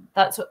think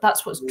that's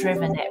what's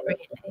driven it,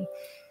 really.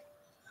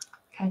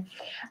 Okay.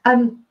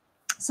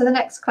 So the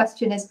next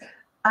question is,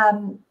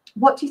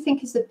 what do you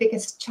think is the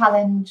biggest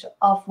challenge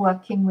of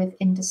working with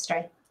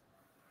industry?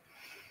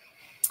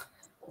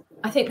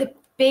 I think the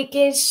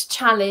biggest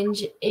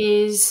challenge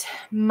is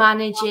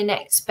managing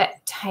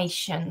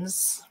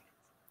expectations,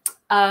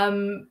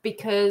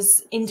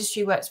 because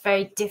industry works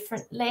very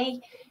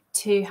differently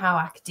to how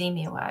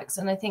academia works.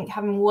 And I think,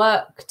 having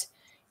worked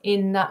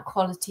in that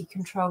quality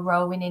control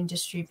role in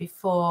industry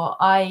before,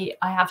 I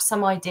have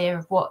some idea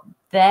of what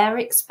they're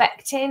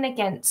expecting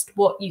against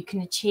what you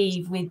can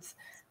achieve with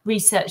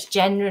research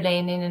generally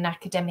and in an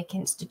academic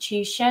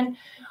institution.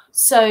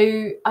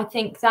 So I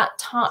think that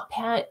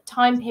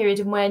time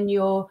period, and when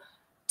you're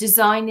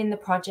designing the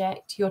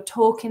project, you're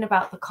talking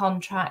about the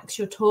contracts,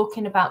 you're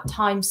talking about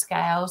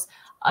timescales,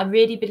 I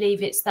really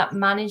believe it's that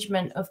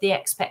management of the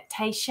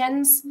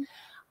expectations,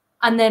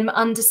 and then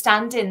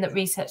understanding that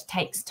research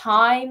takes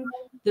time,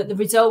 that the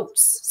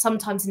results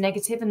sometimes are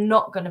negative and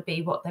not going to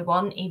be what they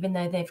want, even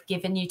though they've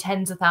given you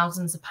tens of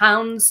thousands of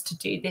pounds to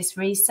do this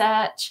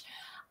research.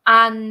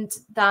 And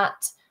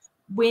that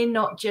we're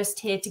not just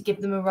here to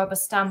give them a rubber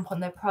stamp on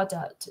their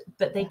product,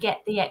 but they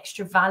get the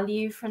extra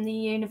value from the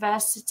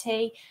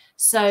university.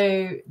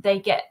 So they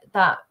get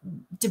that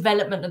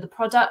development of the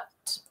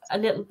product a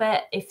little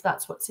bit if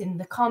that's what's in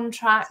the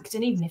contract.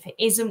 And even if it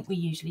isn't, we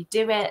usually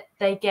do it.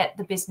 They get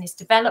the business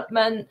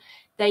development,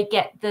 they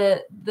get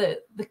the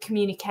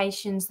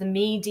communications, the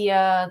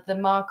media, the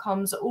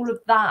marcoms, all of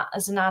that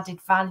as an added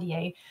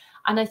value.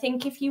 And I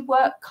think if you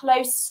work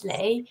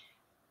closely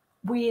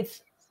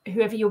with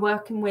whoever you're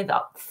working with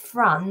up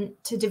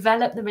front to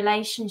develop the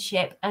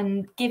relationship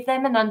and give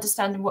them an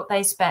understanding of what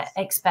they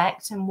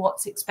expect and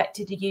what's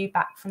expected of you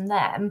back from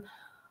them,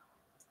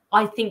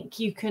 I think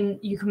you can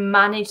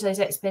manage those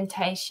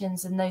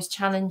expectations and those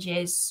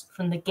challenges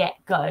from the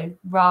get-go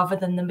rather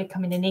than them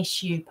becoming an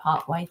issue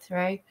partway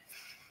through.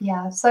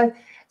 Yeah, so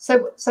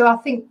I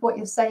think what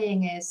you're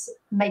saying is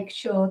make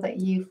sure that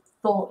you've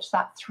thought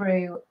that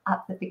through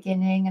at the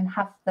beginning and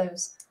have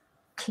those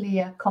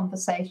clear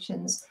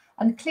conversations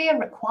and clear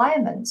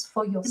requirements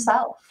for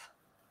yourself.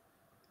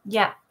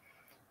 Yeah.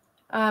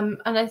 And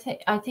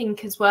I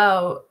think as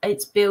well,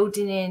 it's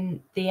building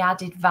in the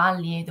added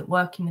value that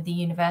working with the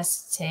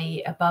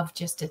university above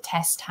just a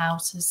test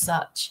house as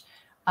such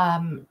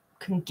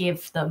can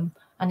give them,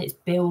 and it's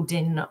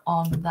building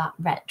on that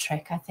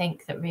rhetoric, I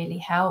think, that really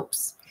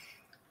helps.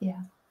 Yeah.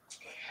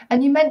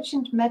 And you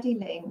mentioned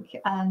Medilink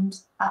and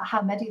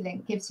how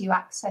Medilink gives you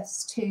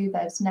access to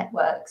those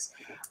networks.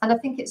 And I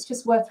think it's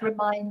just worth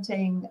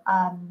reminding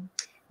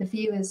the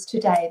viewers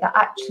today that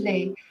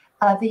actually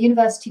the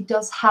university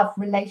does have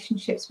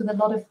relationships with a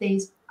lot of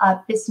these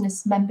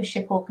business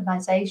membership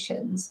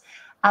organisations.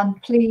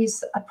 And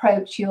please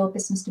approach your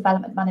business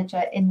development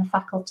manager in the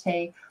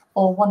faculty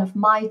or one of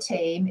my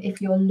team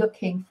if you're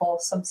looking for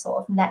some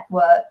sort of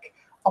network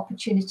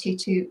opportunity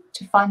to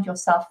find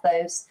yourself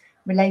those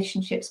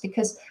relationships,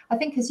 because I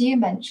think, as you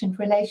mentioned,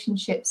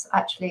 relationships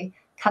actually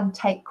can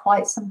take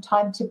quite some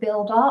time to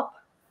build up.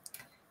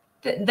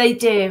 They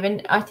do.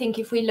 And I think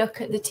if we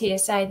look at the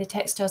TSA, the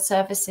Textile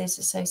Services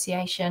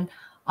Association,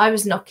 I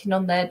was knocking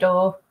on their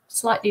door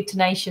slightly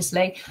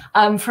tenaciously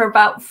for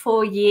about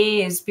 4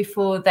 years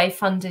before they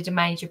funded a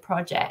major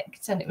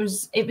project. And it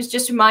was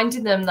just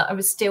reminding them that I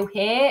was still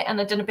here and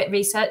I'd done a bit of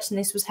research and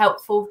this was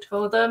helpful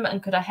for them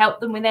and could I help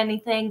them with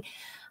anything.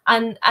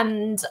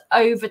 And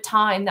over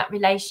time, that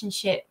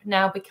relationship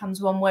now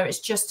becomes one where it's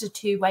just a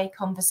two-way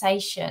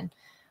conversation.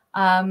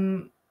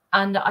 And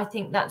I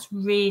think that's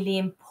really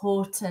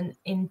important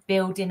in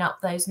building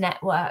up those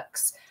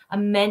networks.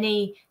 And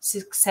many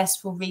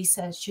successful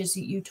researchers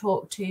that you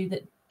talk to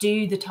that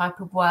do the type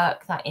of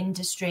work, that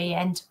industry,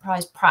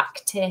 enterprise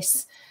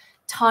practice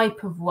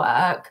type of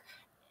work,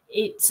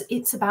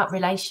 it's about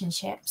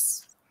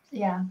relationships.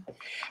 Yeah.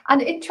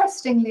 And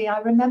interestingly, I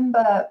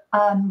remember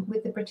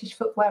with the British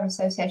Footwear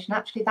Association,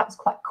 actually, that was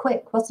quite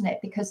quick, wasn't it?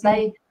 Because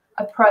they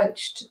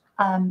approached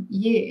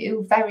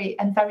you very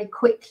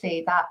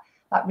quickly that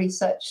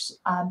research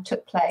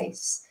took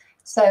place.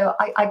 So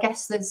I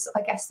guess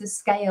there's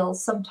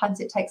scales. Sometimes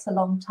it takes a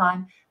long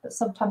time, but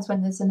sometimes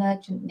when there's an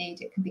urgent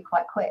need, it can be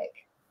quite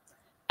quick.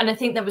 And I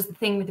think that was the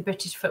thing with the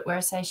British Footwear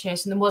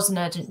Association. There was an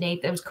urgent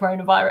need. There was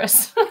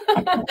coronavirus.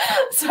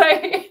 So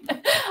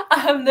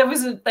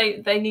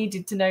they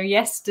needed to know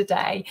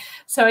yesterday.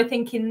 So I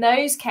think in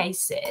those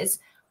cases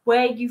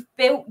where you've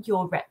built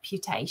your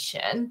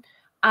reputation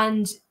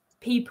and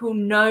people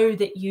know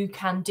that you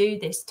can do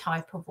this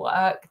type of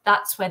work,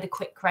 that's where the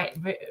quick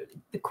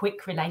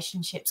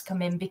relationships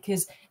come in,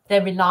 because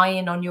they're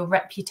relying on your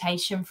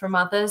reputation from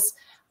others.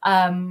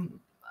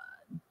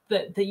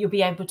 That you'll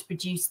be able to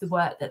produce the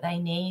work that they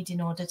need in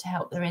order to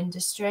help their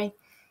industry.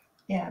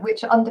 Yeah,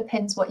 which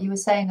underpins what you were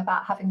saying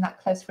about having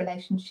that close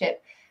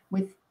relationship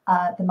with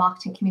the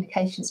marketing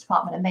communications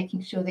department and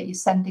making sure that you're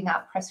sending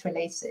out press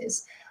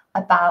releases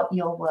about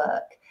your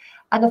work.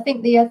 And I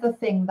think the other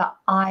thing that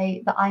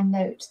I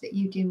note that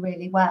you do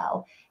really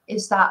well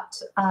is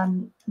that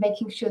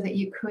making sure that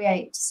you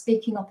create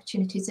speaking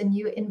opportunities and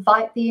you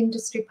invite the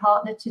industry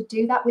partner to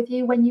do that with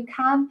you when you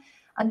can.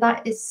 And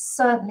that is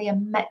certainly a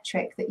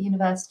metric that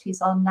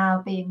universities are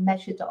now being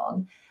measured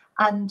on.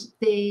 And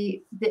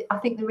I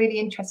think the really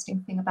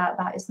interesting thing about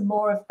that is the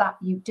more of that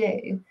you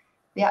do,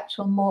 the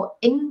actual more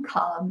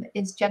income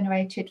is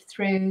generated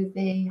through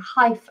the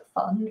HIFE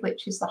fund,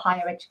 which is the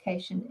Higher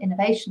Education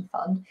Innovation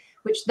Fund,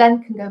 which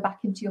then can go back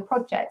into your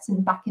projects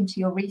and back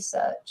into your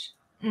research.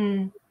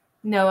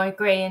 No, I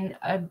agree.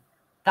 And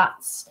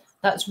that's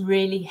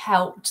really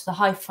helped. The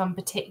HIFE fund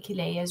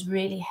particularly has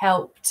really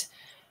helped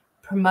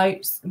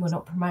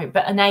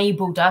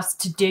enabled us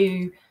to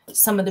do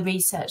some of the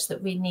research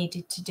that we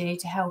needed to do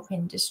to help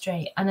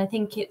industry. And I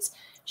think it's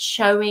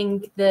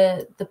showing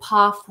the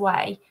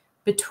pathway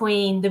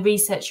between the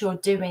research you're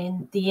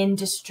doing, the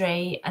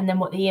industry, and then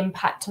what the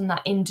impact on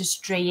that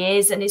industry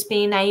is. And it's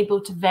being able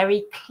to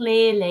very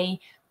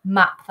clearly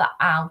map that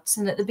out.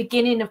 And at the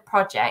beginning of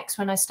projects,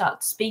 when I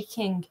start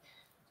speaking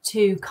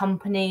to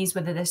companies,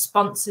 whether they're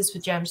sponsors for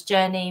Germ's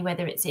Journey,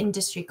 whether it's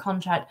industry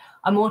contract,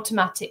 I'm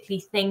automatically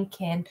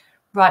thinking,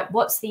 right,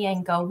 what's the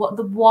end goal? What are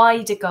the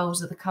wider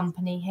goals of the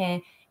company here?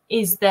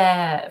 Is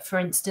there, for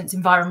instance,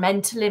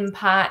 environmental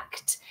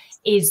impact?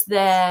 Is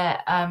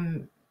there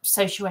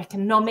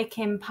socioeconomic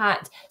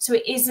impact. So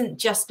it isn't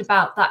just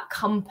about that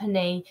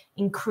company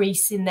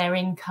increasing their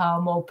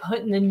income or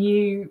putting a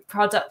new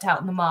product out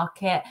in the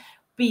market.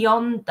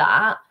 Beyond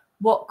that,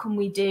 what can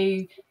we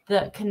do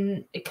that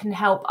can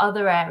help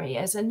other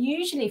areas? And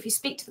usually if you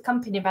speak to the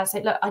company about,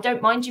 say, look, I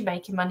don't mind you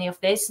making money off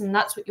this and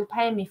that's what you're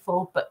paying me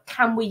for, but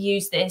can we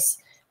use this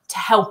to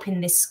help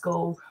in this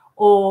school?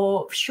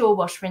 Or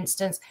Shorewash, for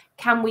instance,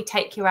 can we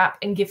take your app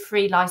and give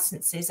free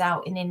licenses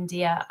out in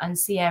India and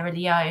Sierra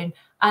Leone?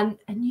 And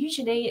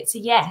usually it's a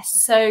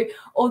yes. So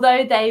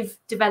although they've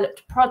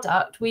developed a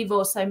product, we've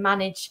also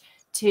managed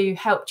to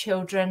help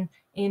children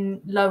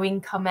in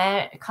low-income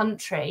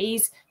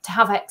countries to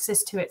have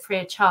access to it free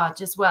of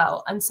charge as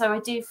well. And so I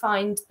do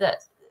find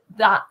that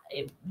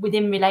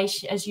within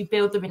as you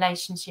build the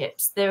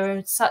relationships, there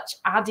are such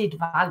added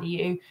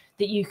value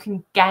that you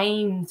can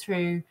gain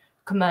through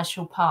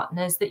commercial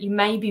partners that you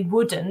maybe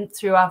wouldn't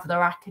through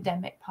other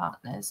academic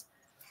partners.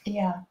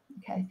 Yeah,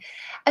 okay.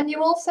 And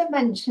you also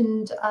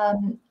mentioned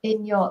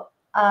in your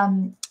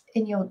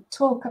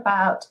talk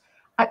about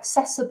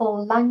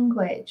accessible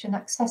language and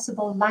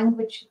accessible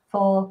language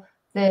for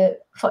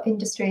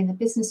industry and the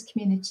business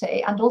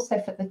community, and also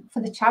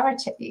for the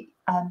charity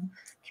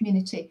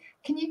community.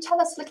 Can you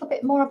tell us a little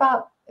bit more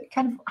about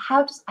kind of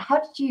how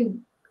did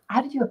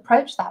you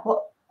approach that?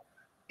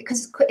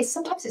 Because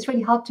sometimes it's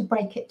really hard to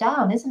break it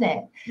down, isn't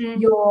it?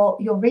 Your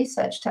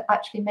research to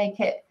actually make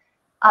it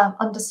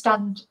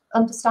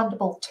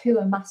understandable to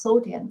a mass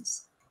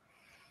audience.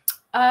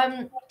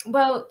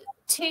 Well,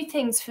 two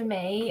things for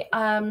me.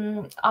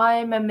 I'm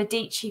a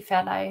Medici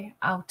Fellow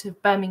out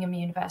of Birmingham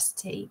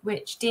University,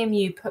 which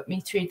DMU put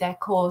me through their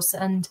course,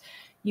 and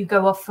you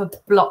go off for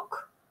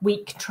block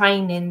week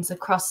trainings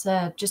across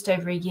just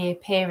over a year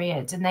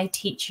period, and they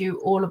teach you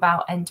all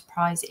about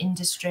enterprise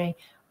industry,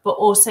 but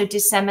also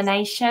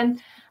dissemination,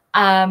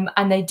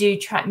 and they do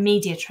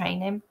media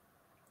training.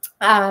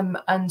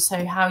 And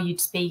so how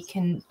you'd speak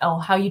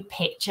or how you'd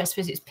pitch, I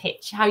suppose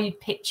it's how you'd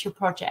pitch your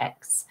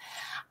projects.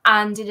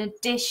 And in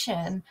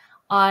addition,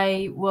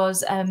 I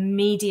was a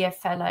media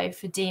fellow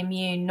for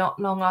DMU not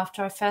long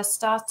after I first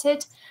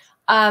started,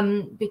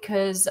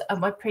 because at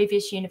my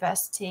previous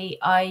university,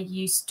 I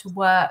used to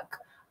work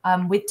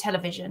with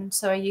television.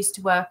 So I used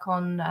to work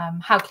on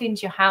How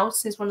Clean's Your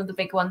House is one of the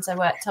big ones I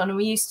worked on. And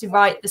we used to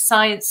write the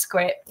science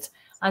script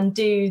and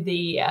do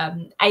the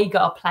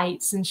agar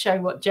plates and show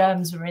what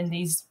germs were in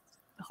these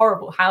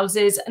horrible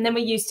houses. And then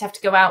we used to have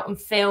to go out and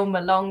film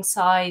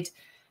alongside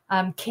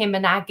Kim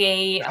and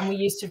Aggie, and we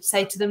used to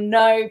say to them,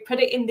 no,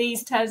 put it in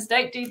these terms,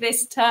 don't do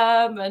this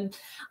term.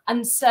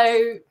 And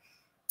so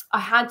I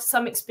had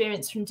some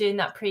experience from doing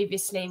that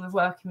previously with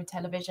working with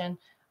television.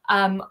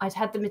 I'd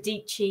had the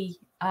Medici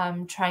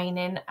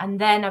training, and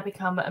then I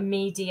became a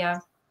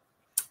media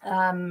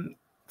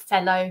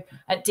fellow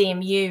at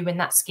DMU when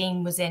that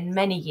scheme was in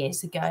many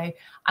years ago.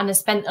 And I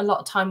spent a lot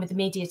of time with the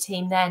media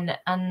team then,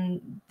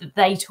 and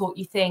they taught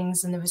you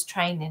things and there was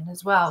training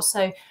as well.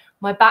 So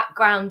my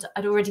background,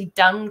 I'd already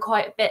done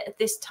quite a bit of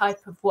this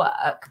type of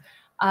work.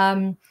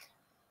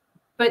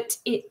 But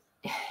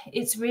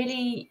it's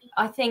really,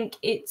 I think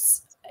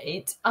it's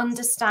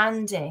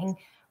understanding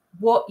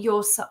what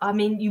you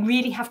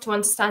really have to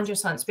understand your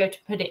science to be able to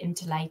put it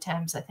into lay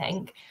terms, I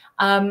think.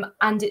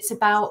 And it's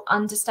about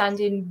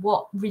understanding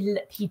what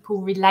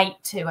people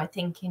relate to, I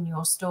think, in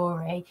your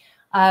story.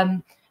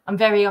 And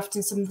very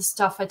often some of the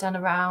stuff I'd done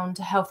around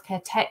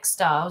healthcare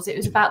textiles, it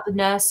was about the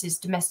nurses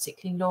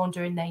domestically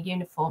laundering their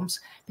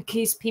uniforms,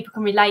 because people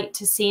can relate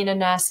to seeing a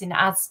nurse in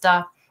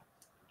Asda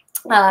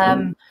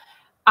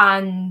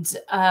and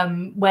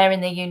wearing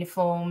their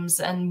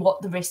uniforms and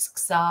what the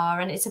risks are.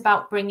 And it's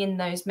about bringing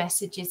those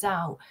messages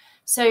out.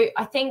 So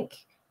I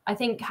think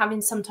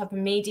having some type of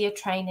media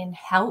training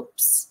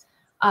helps.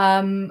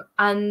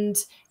 And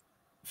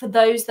for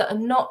those that are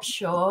not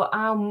sure,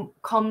 our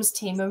comms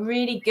team are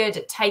really good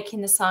at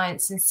taking the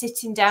science and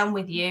sitting down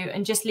with you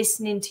and just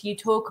listening to you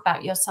talk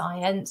about your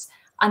science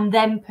and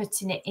then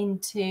putting it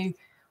into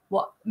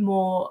what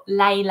more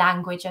lay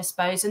language, I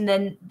suppose. And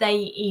then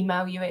they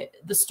email you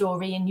the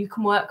story and you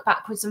can work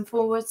backwards and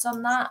forwards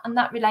on that. And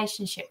that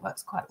relationship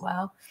works quite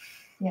well.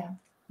 Yeah.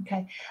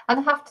 Okay. And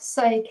I have to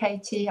say,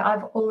 Katie,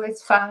 I've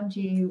always found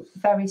you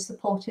very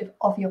supportive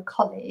of your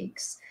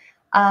colleagues.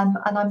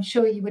 And I'm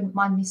sure you wouldn't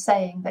mind me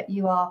saying that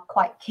you are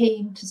quite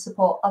keen to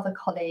support other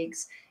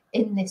colleagues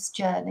in this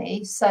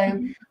journey.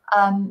 So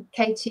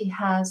Katie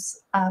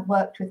has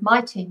worked with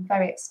my team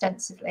very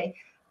extensively,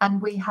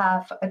 and we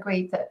have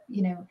agreed that,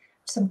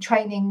 some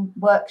training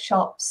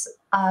workshops,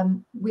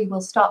 we will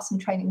start some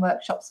training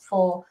workshops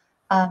for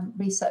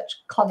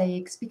research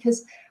colleagues,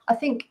 because I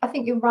think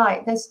you're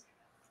right.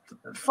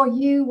 For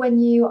you, when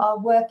you are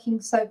working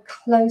so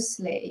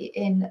closely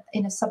in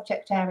a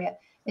subject area,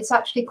 it's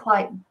actually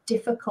quite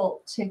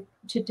difficult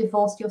to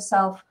divorce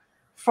yourself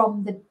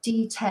from the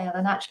detail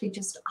and actually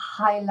just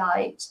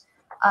highlight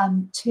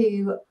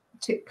to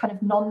kind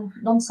of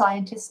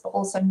non-scientists, but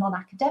also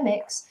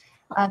non-academics,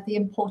 the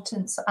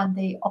importance and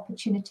the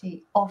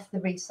opportunity of the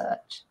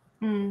research.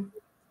 No,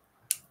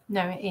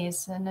 it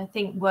is. And I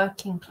think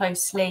working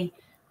closely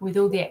with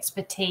all the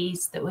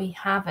expertise that we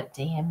have at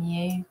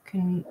DMU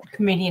can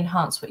really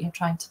enhance what you're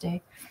trying to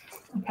do.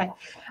 Okay,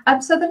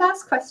 so the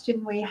last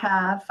question we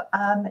have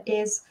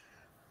is,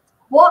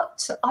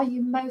 what are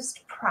you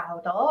most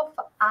proud of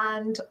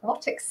and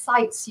what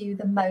excites you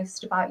the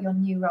most about your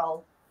new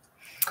role?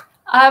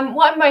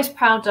 What I'm most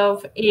proud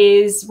of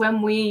is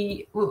when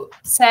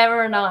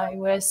Sarah and I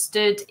were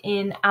stood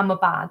in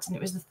Ahmedabad, and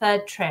it was the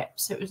third trip.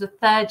 So it was the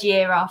third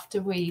year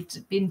after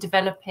we'd been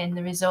developing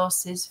the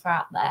resources for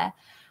out there.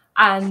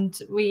 And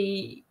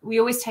we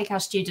always take our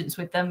students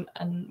with them,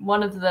 and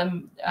one of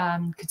them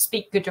could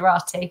speak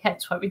Gujarati,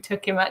 hence why we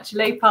took him,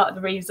 actually, part of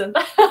the reason.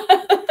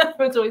 It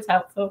was always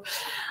helpful.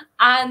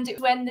 And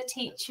when the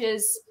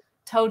teachers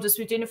told us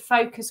we're doing a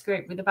focus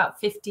group with about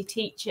 50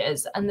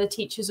 teachers, and the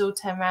teachers all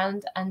turned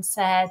around and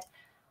said,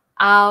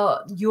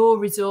 your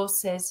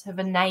resources have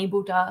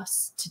enabled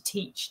us to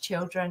teach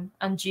children,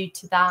 and due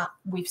to that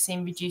we've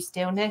seen reduced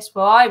illness.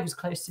 Well, I was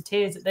close to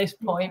tears at this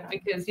point,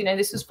 because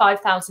this was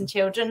 5,000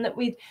 children that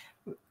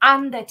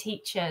and their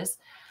teachers.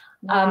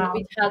 Wow.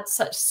 We've had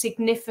such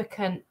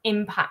significant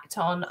impact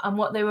on. And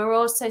what they were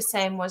also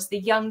saying was the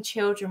young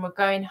children were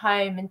going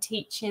home and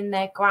teaching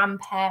their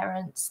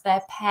grandparents,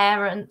 their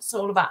parents,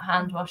 all about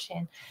hand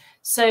washing.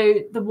 So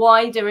the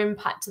wider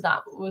impact of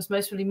that was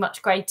most probably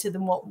much greater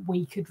than what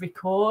we could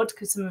record,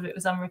 because some of it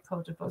was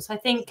unrecordable. So I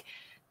think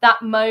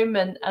that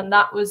moment, and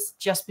that was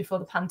just before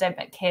the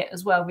pandemic hit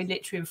as well, we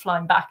literally were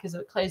flying back as we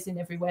were closing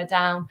everywhere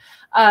down.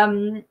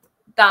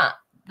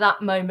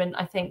 That moment,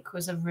 I think,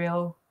 was a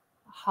real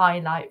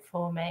highlight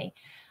for me.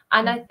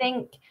 And I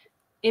think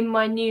in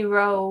my new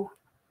role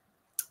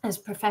as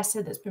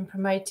professor that's been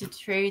promoted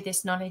through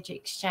this knowledge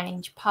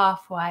exchange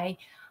pathway,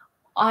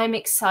 I'm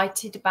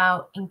excited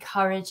about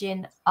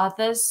encouraging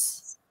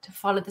others to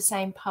follow the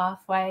same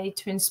pathway,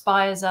 to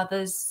inspire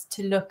others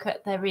to look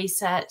at their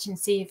research and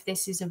see if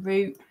this is a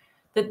route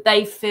that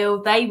they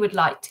feel they would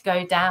like to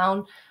go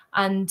down,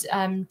 and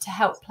to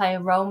help play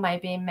a role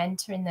maybe in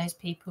mentoring those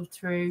people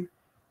through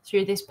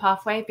this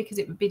pathway, because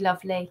it would be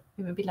lovely.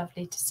 It would be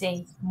lovely to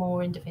see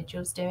more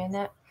individuals doing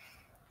it.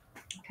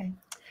 Okay.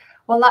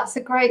 Well, that's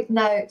a great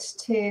note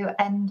to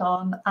end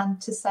on,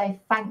 and to say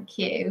thank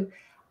you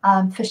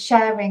for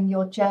sharing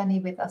your journey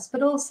with us,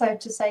 but also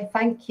to say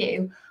thank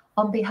you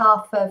on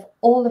behalf of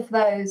all of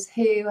those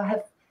who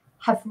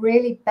have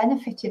really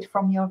benefited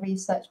from your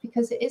research,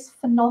 because it is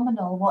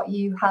phenomenal what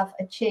you have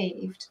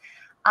achieved.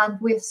 And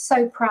we're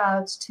so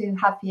proud to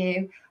have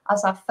you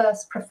as our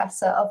first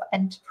Professor of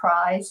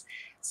Enterprise.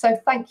 So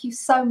thank you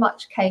so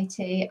much,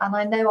 Katie. And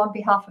I know on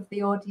behalf of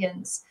the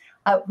audience,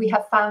 we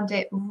have found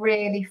it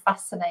really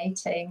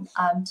fascinating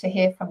to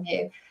hear from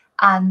you.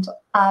 And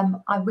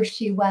I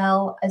wish you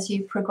well as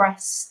you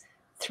progress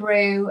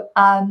through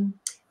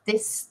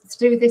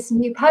this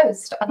new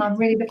post. And I'm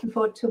really looking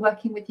forward to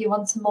working with you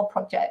on some more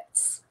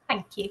projects.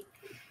 Thank you.